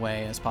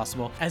away as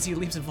possible. As he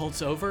leaps and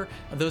vaults over,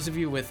 those of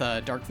you with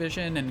dark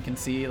vision and can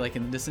see like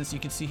in the distance, you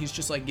can see he's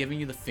just like giving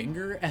you the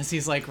finger as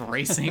he's like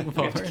racing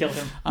forward. kill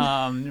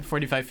him.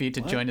 45 feet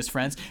to join his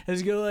friends.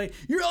 As you go like,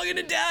 you're all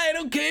gonna die, I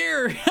don't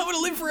care, I'm gonna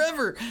live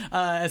forever.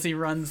 As he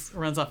runs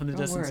off in the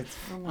distance.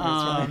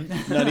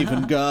 Not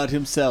even God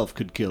himself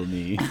could kill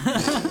me.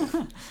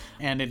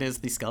 And it is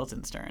the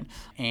skeleton's turn.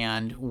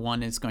 And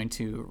one is going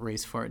to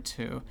race forward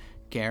to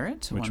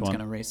Garrett. Which One's one?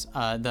 gonna race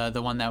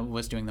the one that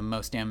was doing the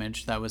most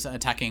damage, that was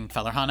attacking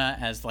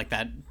Fellerhana as like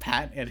that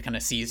pat. It kind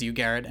of sees you,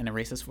 Garrett, and it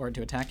races forward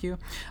to attack you.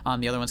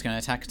 The other one's gonna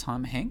attack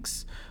Tom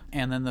Hanks.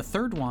 And then the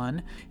third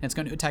one, it's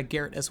going to attack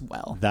Garrett as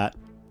well. That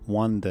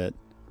one that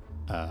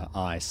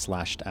I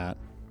slashed at,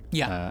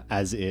 Yeah.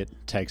 as it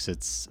takes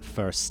its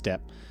first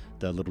step,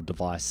 the little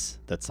device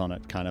that's on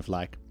it kind of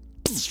like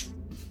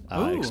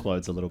Ooh.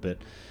 explodes a little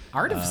bit.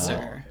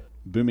 Artificer.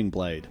 Booming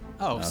blade.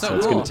 Oh, so so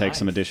it's going cool. to take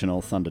some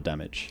additional thunder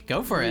damage.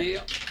 Go for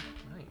it.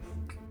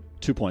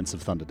 2 points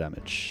of thunder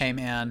damage. Hey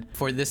man,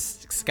 for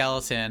this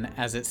skeleton,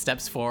 as it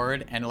steps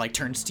forward and like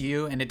turns to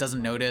you and it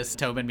doesn't notice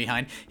Tobin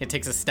behind, it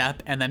takes a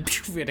step and then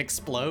it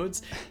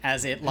explodes.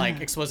 As it like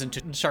explodes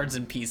into shards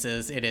and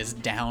pieces, it is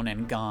down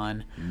and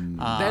gone.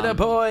 Better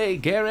boy,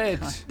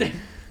 Garrett.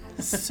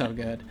 So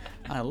good.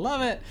 I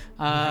love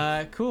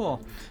it.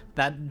 Cool.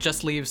 That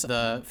just leaves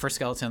the first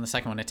skeleton and the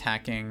second one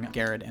attacking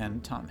Garrett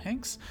and Tom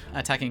Hanks.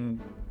 Attacking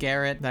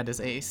Garrett, that is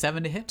a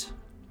 7 to hit.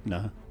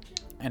 No.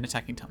 And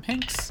attacking Tom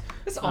Hanks.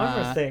 This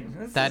armor thing.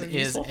 This That isn't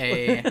is useful.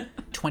 a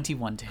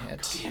 21 to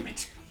hit. Damn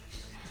it.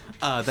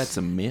 That's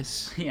a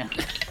miss. Yeah.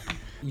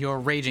 You're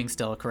raging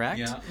still, correct?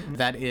 Yeah.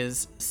 That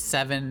is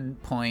 7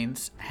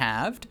 points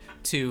halved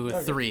to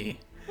 3.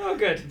 Oh,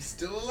 good.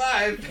 Still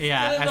alive.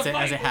 Yeah, Still in the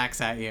as it fight.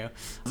 hacks at you.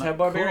 That's how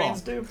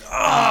barbarians do.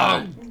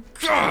 Oh,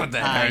 God,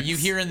 that hurts. You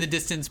hear in the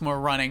distance more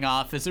running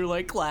off as they're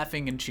like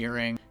laughing and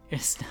cheering.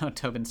 It's now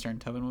Tobin's turn.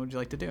 Tobin, what would you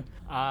like to do?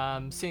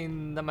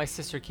 Seeing that my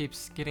sister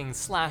keeps getting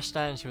slashed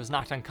at and she was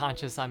knocked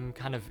unconscious, I'm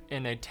kind of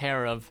in a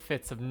terror of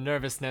fits of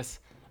nervousness.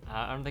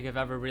 I don't think I've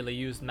ever really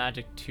used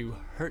magic to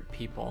hurt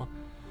people.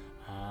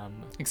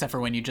 Except for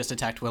when you just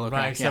attacked Willowcrack.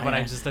 Right, except when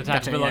I just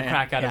attacked Gotcha,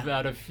 Willowcrack yeah.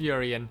 out of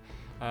fury and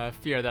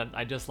fear that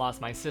I just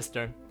lost my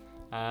sister.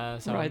 So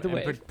Ride the in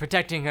wave.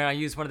 protecting her, I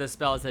used one of the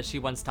spells that she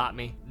once taught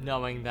me,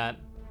 knowing that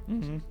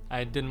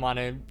I didn't want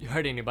to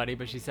hurt anybody,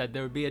 but she said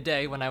there would be a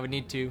day when I would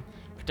need to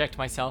protect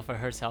myself or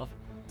herself.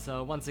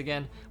 So once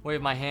again,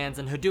 wave my hands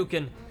and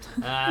Hadouken,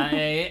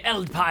 a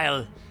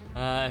Eldpile,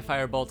 a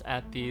firebolt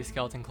at the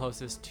skeleton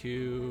closest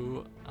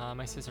to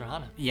my sister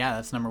Hana. Yeah,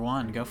 that's number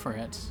 1. Go for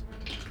it.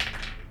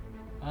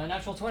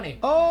 Natural 20.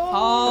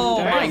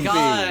 Oh my Damn,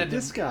 god.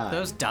 this guy.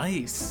 Those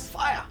dice.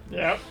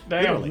 Yep.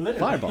 Literally.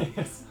 Fireball. I'll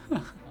mess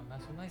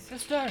with my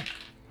sister.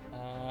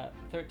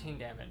 13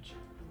 damage.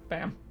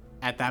 Bam.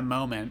 At that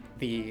moment,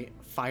 the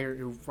fire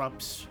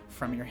erupts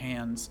from your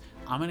hands.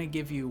 I'm going to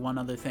give you one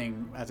other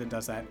thing as it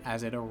does that.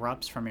 As it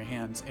erupts from your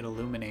hands, it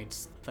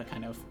illuminates the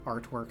kind of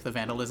artwork, the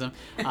vandalism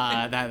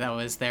that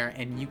was there.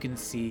 And you can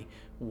see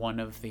one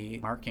of the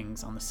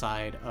markings on the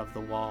side of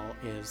the wall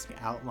is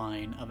the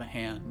outline of a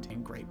hand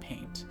in gray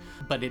paint.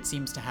 But it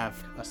seems to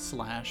have a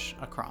slash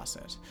across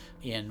it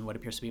in what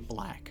appears to be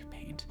black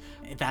paint.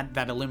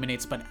 That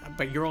illuminates,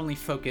 but you're only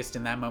focused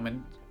in that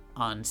moment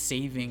on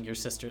saving your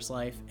sister's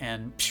life,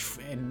 and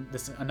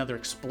this another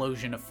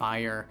explosion of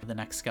fire. The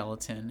next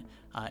skeleton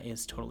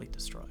is totally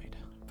destroyed.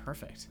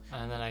 Perfect.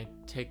 And then I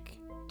take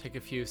a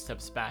few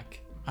steps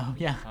back, Oh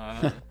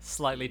yeah,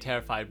 slightly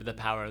terrified with the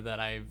power that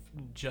I've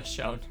just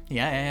shown.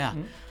 yeah.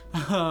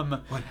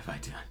 What have I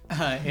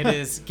done? It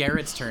is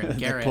Garrett's turn.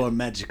 Garrett, poor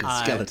magical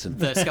skeleton.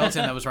 The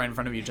skeleton that was right in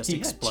front of you just He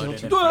had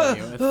exploded in children. front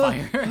of you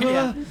with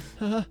fire.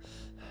 Yeah,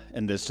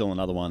 And there's still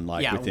another one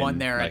like yeah. within, One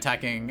there like-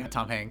 attacking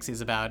Tom Hanks.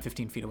 He's about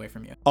 15 feet away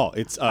from you. Oh,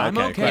 it's I'm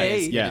okay. okay.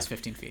 Great. It Yeah. is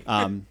 15 feet.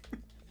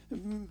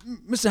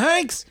 Mr.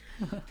 Hanks,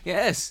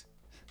 Yes.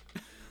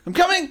 I'm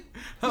coming.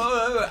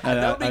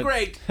 That would be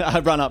great. I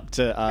run up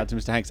to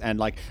Mr. Hanks, and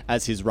like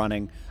as he's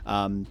running,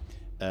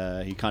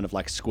 he kind of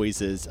like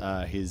squeezes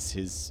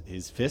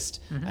his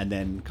fist, and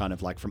then kind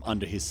of like from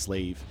under his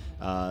sleeve,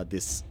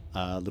 this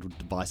little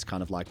device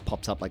kind of like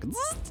pops up like,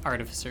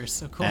 Artificers,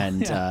 so cool.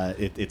 and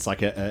it's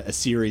like a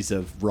series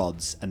of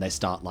rods, and they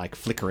start like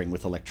flickering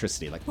with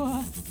electricity, like,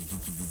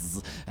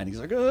 and he's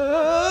like,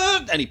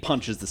 and he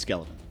punches the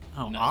skeleton.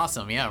 Oh,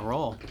 awesome. Yeah,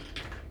 roll.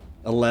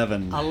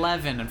 11.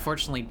 11,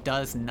 unfortunately,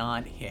 does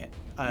not hit.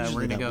 We're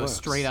going to that go works.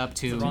 straight up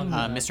to wrong, Mr.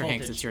 Hanks.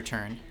 voltage. It's your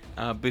turn.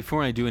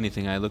 Before I do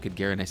anything, I look at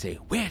Garrett and I say,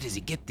 "Where does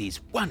he get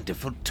these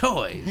wonderful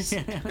toys?"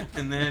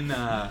 And then,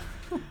 I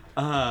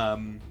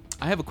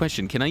have a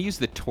question. Can I use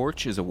the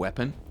torch as a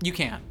weapon? You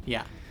can,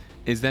 yeah.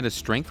 Is that a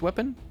strength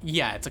weapon?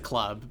 Yeah, it's a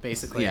club,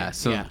 basically. Yeah.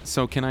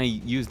 So can I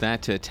use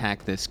that to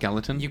attack the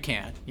skeleton? You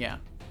can, yeah.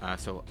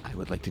 So I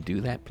would like to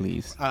do that,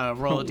 please.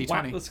 Roll a Whack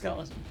d20. the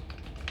skeleton.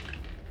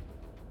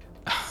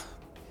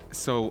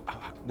 So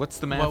what's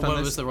the math What on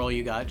this? was the roll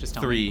you got? Just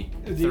tell 3.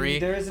 me. 3.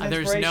 There is an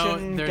There's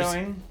inspiration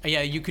going.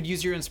 Yeah, you could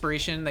use your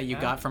inspiration that you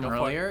got from go for it.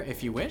 earlier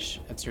if you wish.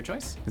 That's your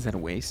choice. Is that a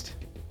waste?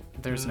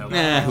 There's no.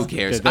 Nah, who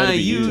cares? They're there to I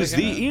be used. use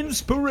the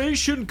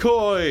inspiration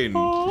coin.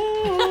 Now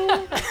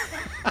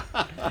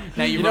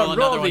you You roll don't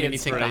another roll one the and you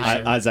take the inspiration.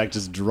 higher. Isaac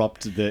just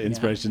dropped the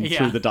inspiration Yeah.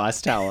 through the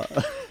dice tower.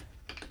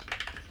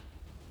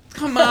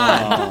 Come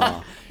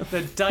on.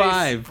 The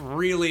dice 5.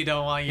 really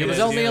don't want you It was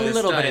to only do a this.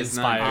 little bit die is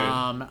not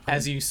inspired.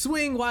 As you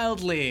swing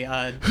wildly,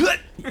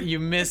 you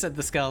miss at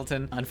the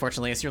skeleton,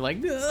 unfortunately, so you're like,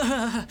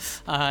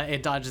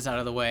 it dodges out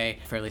of the way,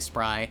 fairly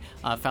spry.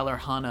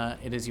 Falorhana,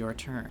 it is your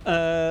turn.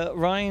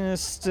 Ryan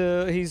is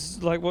still.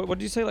 He's like, what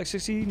did you say? Like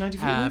 60, 90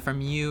 feet? away?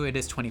 From you, it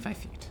is 25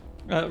 feet.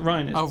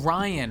 Ryan is. Oh,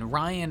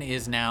 Ryan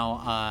is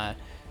now.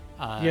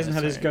 he hasn't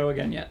had his sorry. go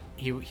again yet.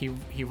 He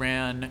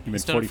ran. You mean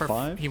stood up for-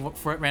 45? He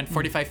ran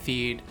 45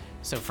 feet.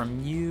 So from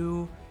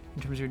you,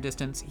 in terms of your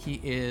distance, he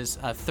is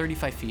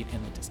 35 feet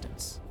in the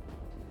distance.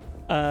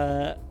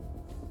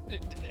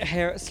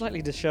 Hair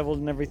slightly disheveled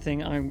and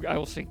everything. I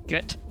will say,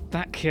 get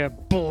back here,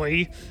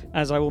 boy,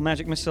 as I will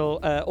magic missile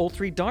all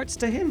 3 darts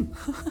to him.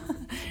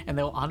 And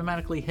they'll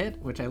automatically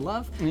hit, which I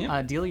love.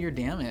 Yeah. Deal your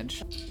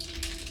damage.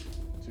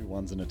 2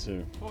 1s and a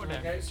 2.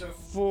 Okay,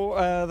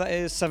 so that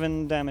is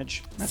 7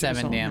 damage. Magic 7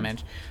 missile.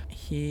 damage.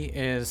 He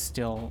is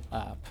still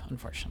up,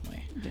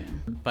 unfortunately.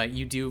 But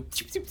you do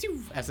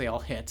as they all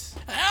hit.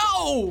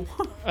 Ow!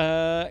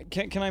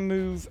 Can I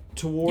move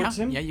towards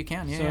him? Yeah, you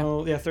can. Yeah.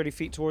 So yeah, 30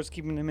 feet towards,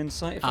 keeping him in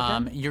sight. If I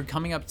can. You're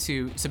coming up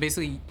to. So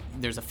basically,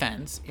 there's a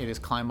fence. It is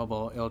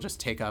climbable. It'll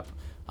just take up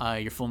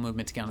your full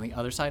movement to get on the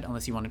other side,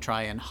 unless you want to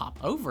try and hop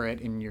over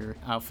it in your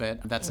outfit.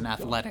 That's an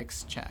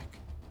athletics check.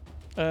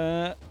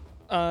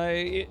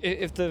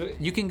 If the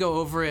You can go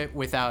over it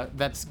without.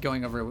 That's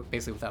going over it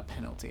basically without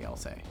penalty. I'll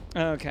say.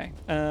 okay,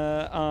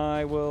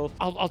 I will.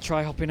 I'll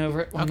try hopping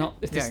over it. Why Okay, not?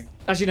 If this, yeah.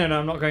 actually, no,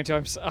 I'm not going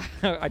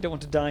to. I don't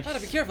want to die.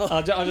 Gotta be careful.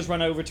 I'll just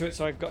run over to it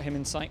so I've got him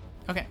in sight.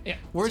 Okay. Yeah.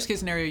 Worst case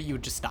scenario, you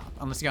would just stop.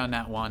 Unless you got on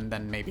that one,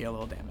 then maybe a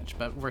little damage.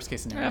 But worst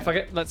case scenario, Yeah, fuck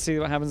it. Let's see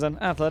what happens then.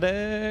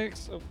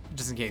 Athletics. Oh,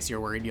 just in case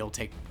you're worried you'll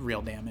take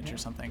real damage or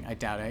something. I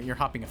doubt it. You're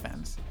hopping a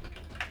fence.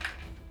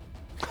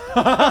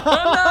 What'd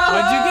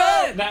you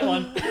get? That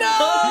one.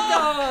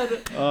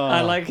 Oh.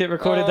 I like it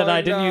recorded that Oh,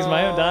 I didn't use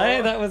my own no.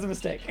 die. That was a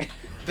mistake.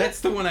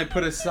 That's the one I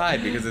put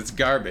aside because it's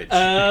garbage.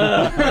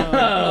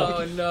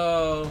 Oh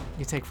no.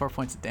 You take 4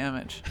 points of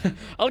damage.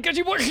 I'll get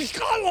you more.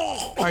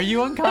 Are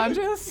you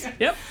unconscious?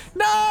 Yep.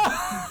 No!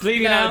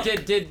 Bleeding Now, out.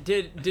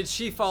 did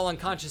she fall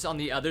unconscious on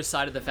the other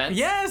side of the fence?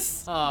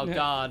 Yes! Oh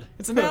God.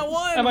 It's a nat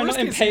one. Am I Worst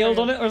not case impaled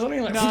scenario. on it or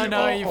something? Like,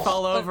 No, oh. you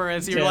fall over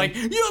as you're Damn. like,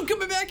 yo, I'm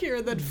coming back here.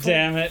 And then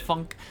Damn it.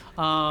 funk.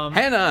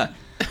 Hannah!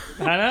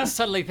 Hannah?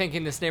 Suddenly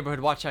thinking this neighborhood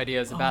watch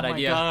idea is a bad oh my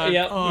idea. God.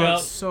 Yep, Oh, well-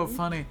 it's so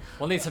funny.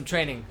 We'll need some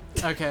training.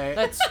 Okay.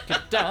 Let's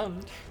get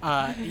down.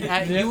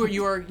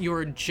 You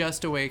were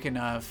just awake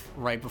enough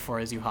right before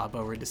as you hop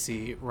over to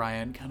see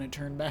Ryan kind of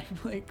turn back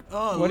like,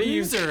 oh, What are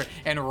you- loser,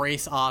 and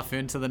race off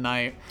into the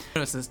night.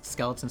 Notice this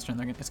skeleton's turn.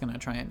 It's going to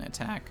try and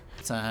attack.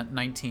 It's a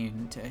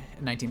 19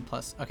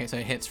 plus. Okay, so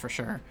it hits for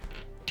sure.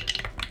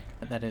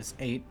 That is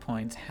 8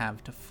 points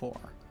halved to 4.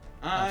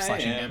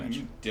 slashing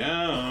damage.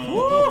 down.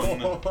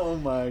 Oh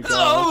my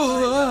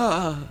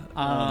god.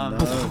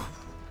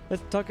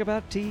 Let's talk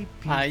about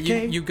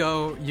TPK. You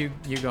go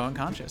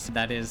unconscious.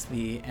 That is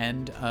the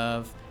end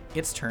of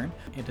its turn.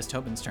 It is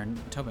Tobin's turn.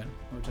 Tobin,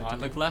 what would you I like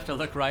to look do? lorth, I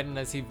look right, and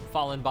I see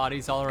fallen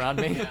bodies all around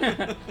me.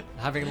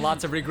 Having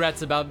lots of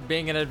regrets about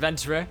being an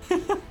adventurer.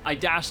 I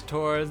dash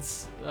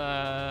towards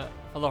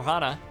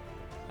Alorhana,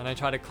 and I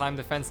try to climb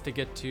the fence to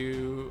get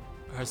to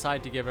her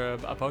side to give her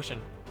a potion.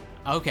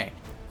 Okay,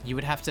 you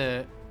would have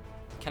to.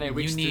 Can I You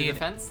reach through need- the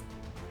fence?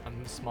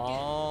 I'm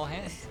small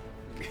hands.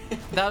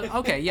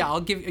 Okay, yeah, I'll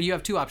give you.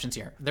 have two options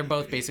here. They're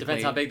both basically.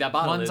 Depends how big that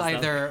bottle one's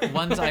is, though.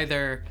 One's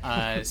either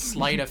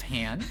sleight of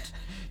hand,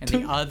 and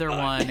the other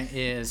one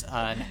is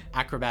an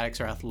acrobatics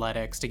or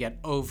athletics to get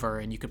over,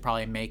 and you could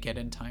probably make it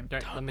in time.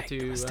 Right, let me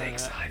do.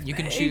 You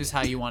can choose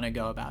how you want to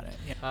go about it.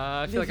 Yeah.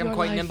 I feel like I'm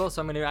quite nimble,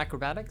 so I'm gonna do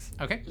acrobatics.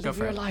 Okay, go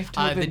for it.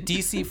 The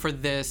DC for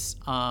this,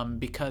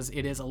 because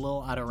it is a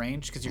little out of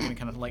range, because you're going to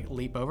kind of like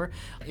leap over,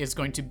 is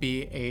going to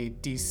be a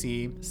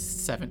DC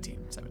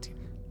 17.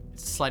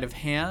 Sleight of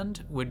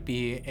hand would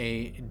be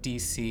a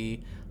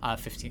DC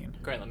 15.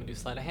 Great, let me do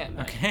sleight of hand.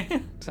 Right.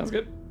 Okay. Sounds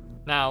good.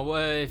 Now,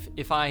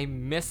 if I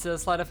miss a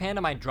sleight of hand,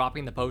 am I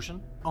dropping the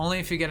potion? Only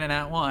if you get an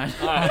 @1.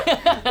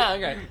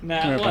 Okay.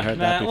 Remember I heard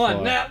that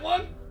before. Nat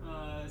 1.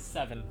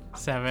 7.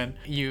 7.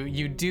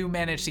 You do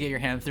manage to get your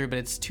hand through, but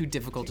it's too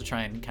difficult to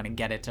try and kind of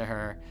get it to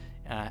her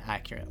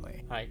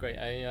accurately. All right, great.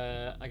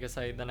 I guess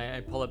I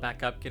pull it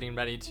back up, getting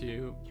ready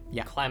to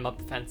Yeah. climb up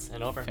the fence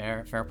and over.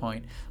 Fair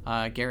point.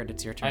 Garrett,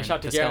 it's your turn. I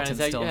shout to The Garrett and skeleton's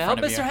say, still in "Help,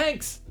 front of Mr. you.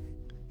 Hanks!"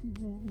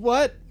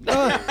 What?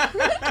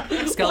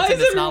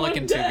 Skeleton is not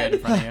looking too good in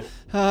front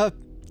of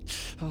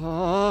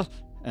you.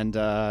 And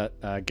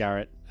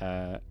Garrett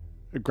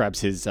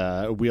grabs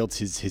wields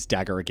his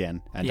dagger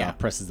again and Yeah.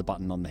 presses the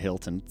button on the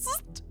hilt and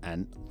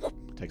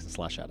takes a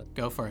slash at it.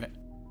 Go for it.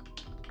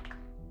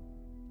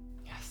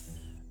 Yes.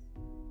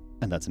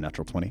 And that's a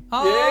natural 20.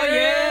 Oh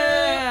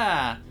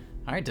yeah!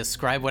 All right,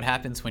 describe what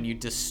happens when you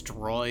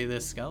destroy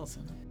this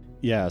skeleton.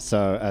 Yeah,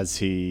 so as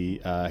he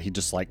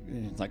just like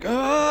he's like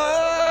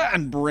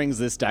and brings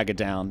this dagger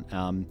down,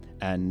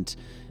 and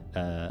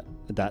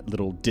that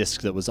little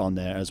disc that was on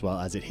there, as well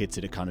as it hits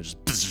it, it kind of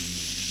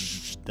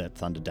just that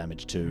thunder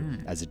damage too,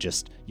 as it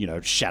just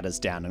shatters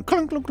down and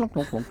clunk clunk clunk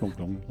clunk clunk clunk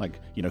clunk, like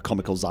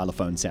comical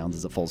xylophone sounds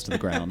as it falls to the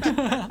ground.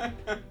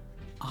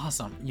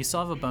 Awesome. You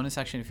still have a bonus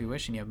action if you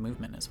wish, and you have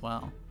movement as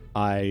well.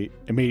 I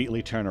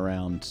immediately turn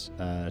around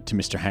to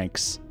Mr.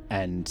 Hanks,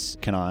 and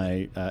can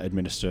I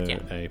administer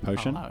a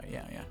potion? Oh,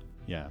 yeah.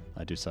 Yeah,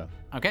 I do so.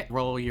 Okay,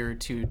 roll your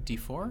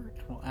 2d4, and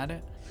we'll add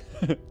it.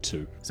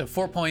 2. So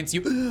 4 points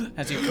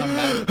as you come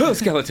back.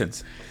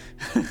 Skeletons.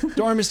 Don't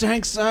worry, Mr.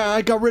 Hanks,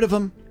 I got rid of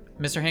him.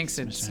 Mr. Hanks,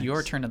 it's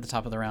your turn at the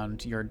top of the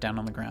round. You're down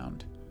on the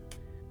ground.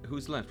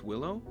 Who's left?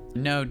 Willow?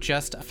 No,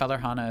 just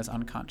Featherhana is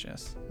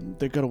unconscious.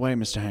 They got away,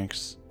 Mr.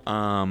 Hanks.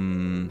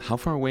 How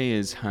far away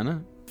is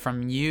Hannah?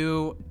 From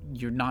you,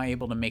 you're not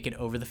able to make it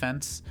over the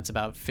fence. It's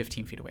about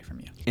 15 feet away from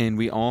you. And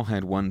we all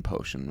had one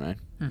potion, right?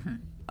 Mm-hmm.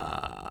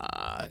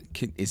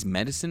 Is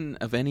medicine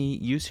of any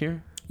use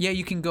here? Yeah,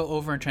 you can go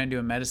over and try and do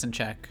a medicine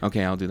check.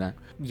 Okay, I'll do that.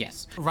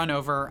 Yes. Run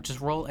over. Just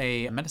roll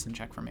a medicine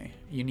check for me.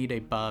 You need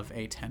above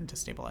a 10 to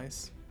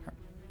stabilize her.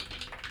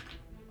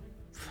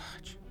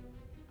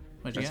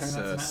 What'd you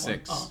get?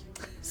 6.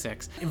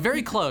 6.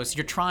 Very close.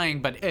 You're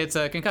trying, but it's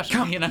a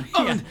concussion.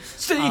 Yeah.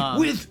 Stay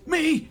with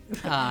me.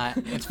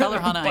 It's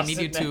Featherhana. I need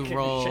you Busted to neck and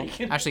roll.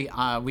 shaking. Actually,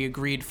 we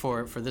agreed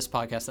for this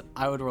podcast that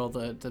I would roll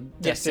the death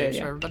Yes, saves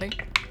yeah. for everybody.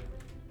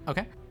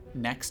 Okay.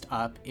 Next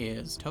up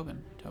is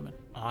Tobin.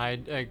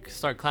 I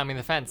start climbing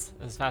the fence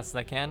as fast as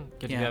I can,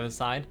 get to Yeah. the other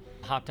side,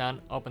 hop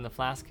down, open the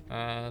flask,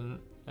 and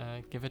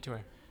give it to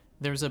her.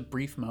 There's a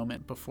brief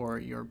moment before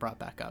you're brought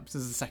back up. This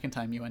is the second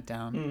time you went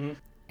down.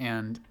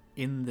 And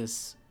in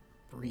this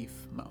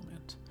brief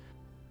moment,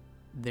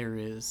 there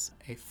is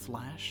a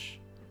flash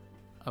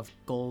of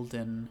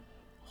golden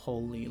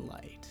holy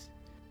light.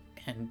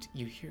 And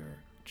you hear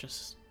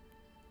just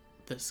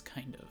this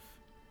kind of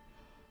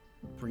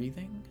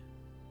breathing.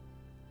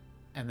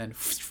 And then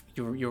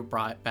you're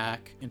brought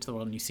back into the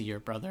world, and you see your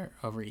brother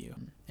over you.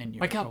 And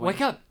you're Wake up! away.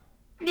 Wake up!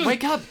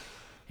 Wake up!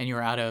 And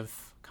you're out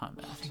of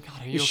combat. Thank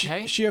God, are you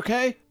okay? Is she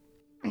okay?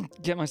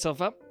 Get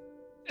myself up.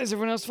 Is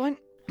everyone else fine?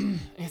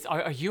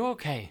 Are you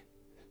okay?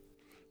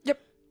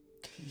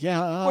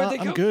 Yeah, Where'd they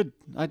I'm go? good.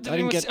 I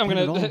didn't get I'm hit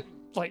at gonna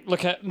all.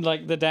 look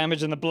at the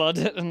damage and the blood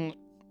and.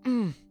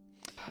 Did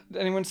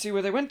anyone see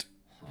where they went?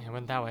 I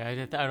went that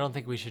way. I don't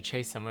think we should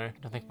chase somewhere. I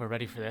don't think we're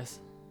ready for this.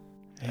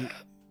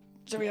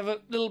 Shall we have a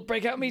little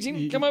breakout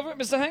meeting? Come over,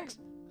 Mr. Hanks.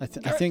 I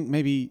think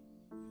maybe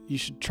you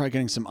should try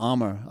getting some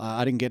armor.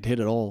 I didn't get hit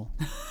at all.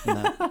 in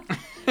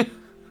that.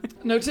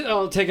 Noted.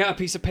 I'll take out a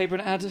piece of paper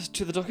and add it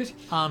to the docket.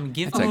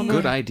 Give That's a me,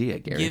 good idea,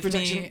 Gary. Give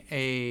Protection. me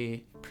a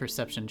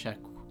perception check.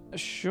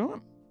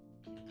 Sure.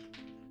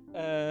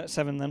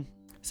 7 then.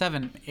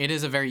 7. It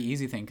is a very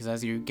easy thing, because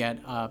as you get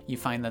up, you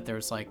find that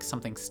there's like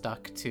something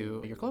stuck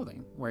to your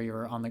clothing where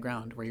you're on the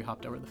ground, where you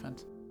hopped over the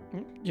fence.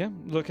 Yeah.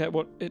 Look at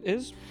what it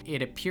is.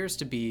 It appears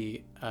to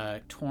be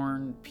a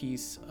torn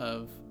piece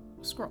of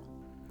scroll.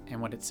 And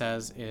what it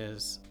says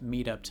is,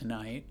 meet up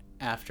tonight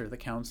after the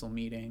council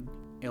meeting.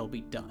 It'll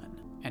be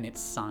done. And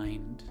it's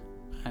signed.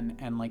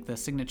 And like the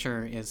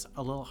signature is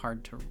a little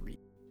hard to read.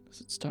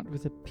 Does it start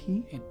with a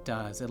P? It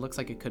does. It looks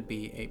like it could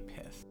be a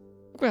pith.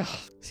 Well,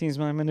 seems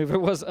my maneuver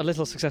was a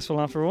little successful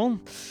after all.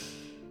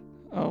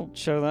 I'll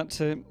show that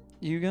to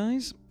you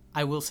guys.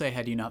 I will say,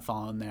 had you not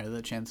fallen there,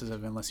 the chances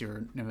of, unless you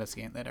were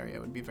investigating that area,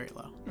 would be very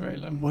low. Right.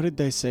 What did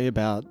they say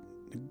about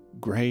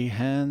gray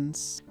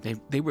hands?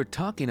 They were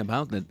talking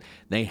about that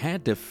they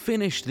had to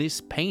finish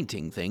this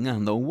painting thing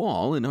on the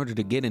wall in order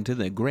to get into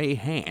the gray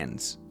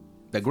hands.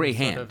 The gray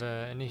Sort hand. of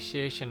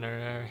initiation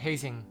or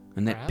hazing.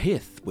 And that Perhaps.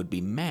 Pith would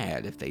be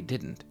mad if they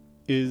didn't.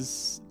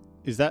 Is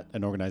that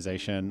an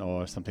organization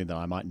or something that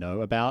I might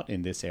know about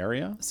in this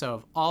area? So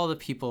of all the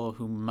people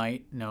who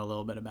might know a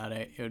little bit about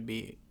it, it would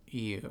be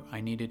you.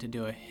 I needed to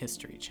do a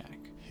history check.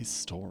 His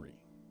story.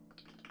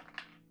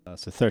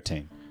 So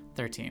 13.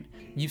 13.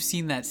 You've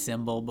seen that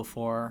symbol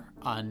before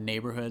on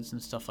neighborhoods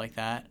and stuff like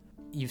that.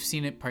 You've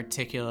seen it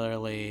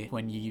particularly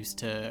when you used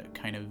to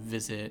kind of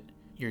visit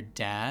your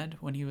dad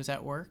when he was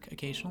at work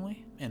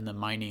occasionally in the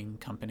mining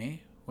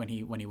company when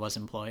he was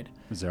employed.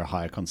 Is there a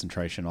higher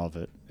concentration of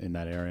it in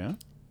that area?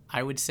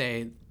 I would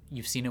say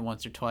you've seen it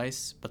once or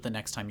twice, but the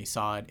next time you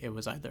saw it, it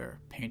was either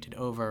painted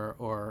over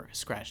or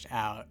scratched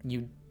out.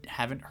 You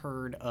haven't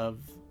heard of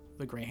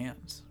the Grey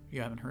Hands.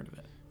 You haven't heard of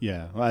it.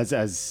 Yeah, well,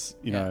 as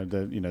you know,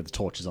 the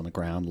torches on the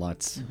ground,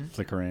 lights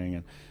flickering,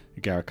 and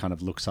Garrett kind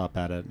of looks up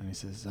at it and he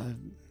says,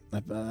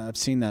 "I've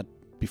seen that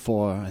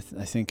before. I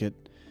think there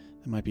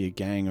might be a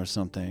gang or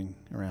something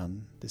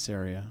around this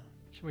area."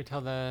 Should we tell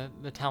the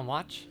town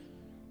watch?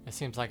 It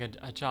seems like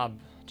a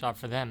job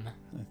for them.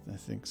 I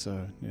think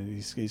so. You know,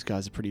 these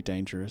guys are pretty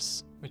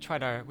dangerous. We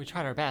tried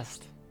our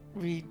best.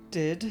 We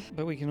did,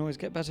 but we can always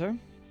get better.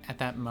 At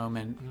that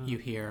moment, you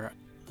hear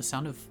the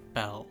sound of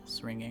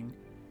bells ringing.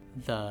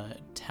 The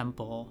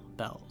temple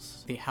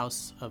bells. The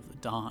House of the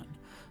Dawn,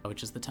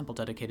 which is the temple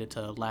dedicated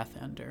to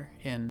Lathander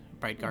in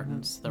Bright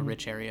Gardens, the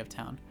rich area of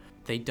town.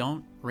 They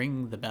don't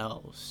ring the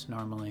bells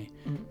normally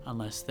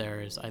unless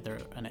there's either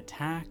an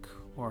attack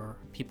or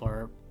people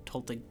are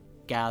told to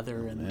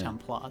gather in the town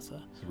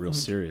plaza. It's real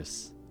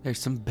serious. There's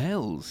some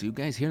bells. You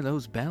guys hear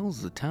those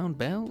bells? The town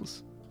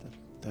bells?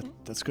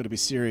 That's got to be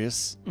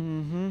serious.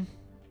 Mm-hmm.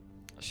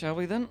 Shall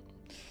we then?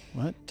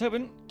 What?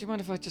 Tobin, do you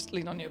mind if I just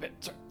lean on you a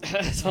bit?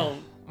 So,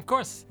 Of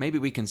course. Maybe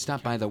we can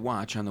stop by the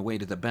watch on the way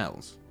to the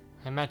bells.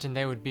 I imagine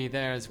they would be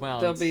there as well.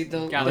 They'll It's be-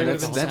 they'll- gathered they'll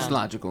in be the That's town.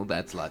 logical.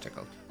 That's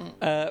logical.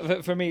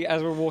 for me,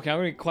 as we're walking, I'm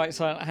going to be quite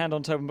silent, hand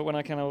on Tobin, but when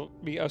I can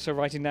be also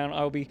writing down,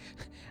 I'll be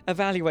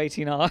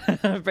evaluating our,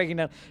 breaking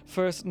down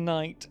first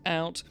night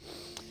out.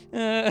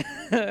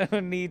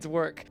 Needs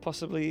work,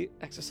 possibly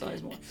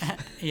exercise more.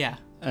 Yeah.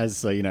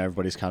 As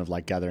everybody's kind of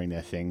like gathering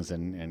their things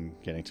and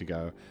getting to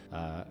go,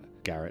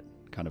 Garrett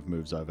kind of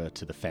moves over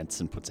to the fence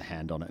and puts a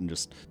hand on it and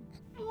just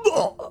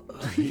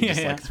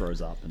Yeah.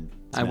 throws up. And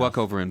I walk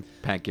over and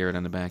pat Garrett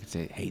on the back and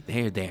say, "Hey,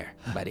 there,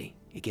 buddy.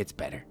 It gets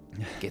better.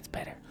 It gets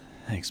better."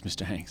 Thanks,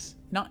 Mr. Hanks.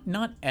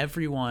 Not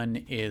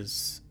everyone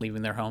is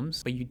leaving their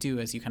homes, but you do,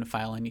 as you kind of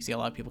file in, you see a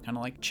lot of people kind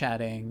of like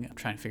chatting,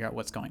 trying to figure out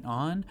what's going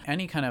on.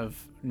 Any kind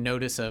of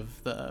notice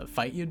of the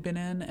fight you'd been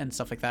in and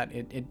stuff like that,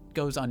 it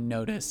goes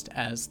unnoticed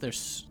as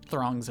there's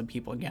throngs of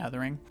people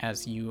gathering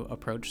as you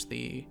approach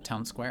the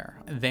town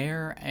square.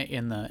 There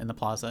in the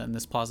plaza, and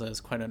this plaza is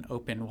quite an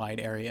open, wide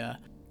area,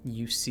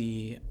 you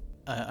see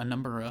a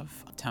number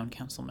of town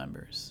council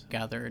members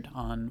gathered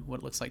on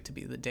what looks like to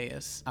be the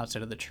dais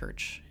outside of the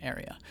church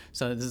area.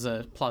 So this is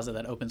a plaza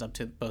that opens up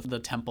to both the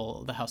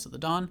temple, the House of the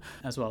Dawn,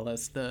 as well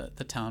as the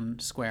town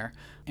square.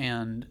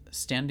 And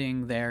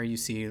standing there, you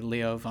see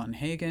Leo von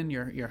Hagen,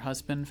 your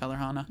husband,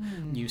 Fellerhana.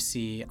 You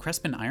see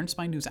Crespin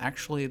Ironspine, who's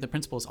actually, the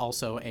principal is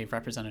also a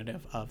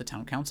representative of the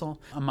town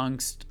council,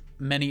 amongst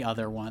many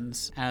other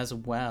ones as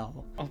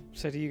well. I'll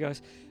say to you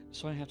guys,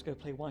 so I have to go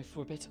play wife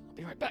for a bit. I'll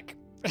be right back.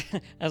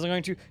 As I'm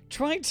going to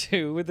try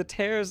to, with the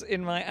tears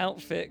in my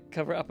outfit,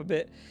 cover it up a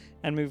bit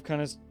and move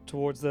kind of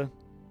towards the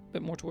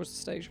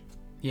stage.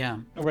 Yeah.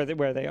 Or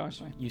where they are,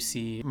 sorry. You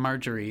see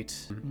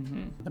Marguerite,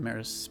 the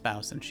mayor's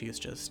spouse, and she is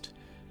just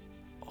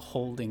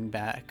holding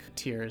back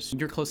tears.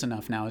 You're close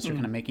enough now as you're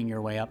kind of making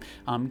your way up.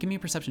 Give me a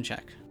perception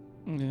check.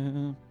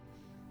 Yeah.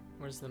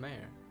 Where's the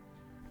mayor?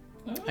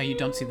 You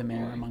don't see the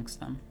mayor amongst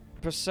them.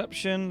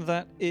 Perception,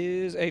 that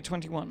is a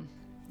 21.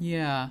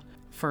 Yeah.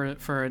 For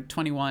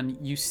 21,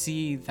 you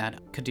see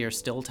that Kadir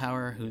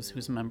Stilltower,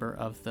 who's a member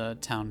of the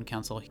town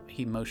council,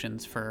 he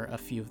motions for a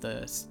few of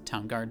the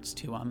town guards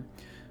to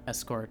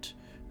escort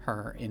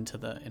her into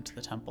the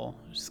temple.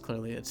 Just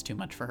clearly, it's too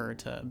much for her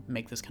to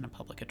make this kind of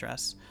public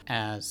address.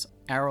 As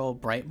Errol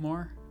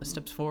Brightmore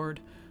steps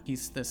forward,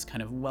 he's this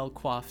kind of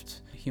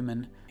well-coiffed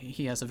human.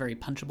 He has a very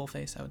punchable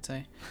face, I would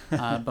say.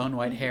 Bone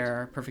white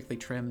hair, perfectly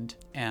trimmed,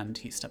 and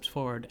he steps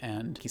forward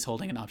and he's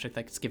holding an object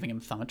that's giving him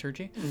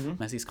thaumaturgy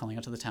as he's calling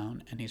out to the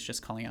town, and he's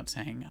just calling out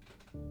saying,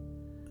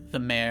 "The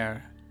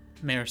Mayor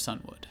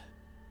Sunwood,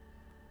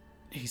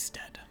 he's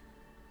dead."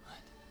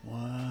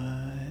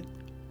 What?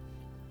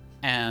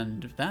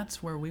 And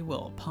that's where we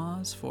will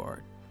pause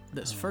for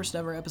this first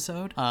ever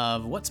episode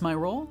of What's My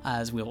Role,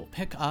 as we will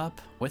pick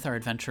up with our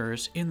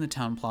adventures in the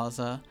town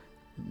plaza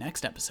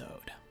next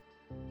episode.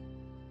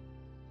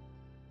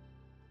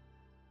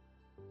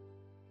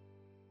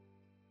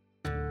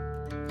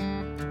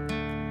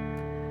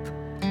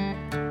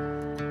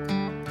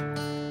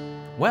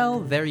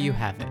 Well, there you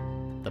have it.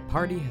 The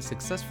party has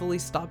successfully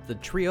stopped the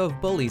trio of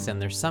bullies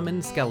and their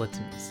summoned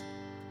skeletons.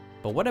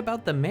 But what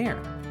about the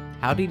mayor?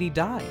 How did he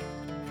die?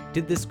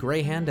 Did this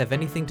Grey Hand have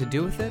anything to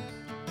do with it?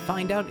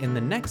 Find out in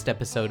the next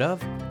episode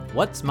of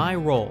What's My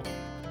Role?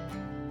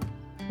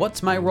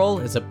 What's My Role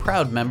is a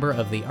proud member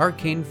of the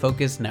Arcane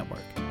Focus Network.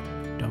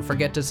 don't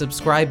forget to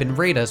subscribe and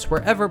rate us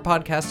wherever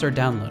podcasts are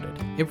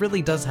downloaded. It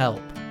really does help.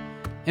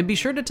 And be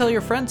sure to tell your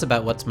friends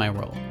about What's My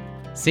Role.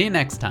 See you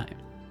next time.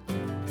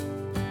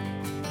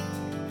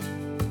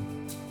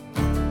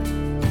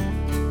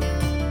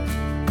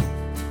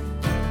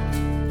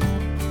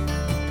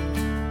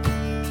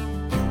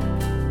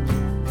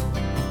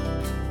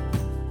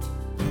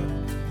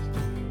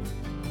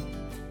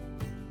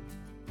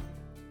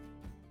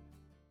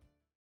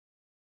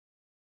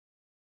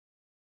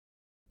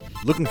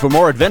 Looking for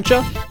more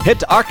adventure? Head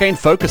to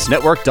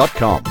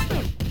ArcaneFocusNetwork.com.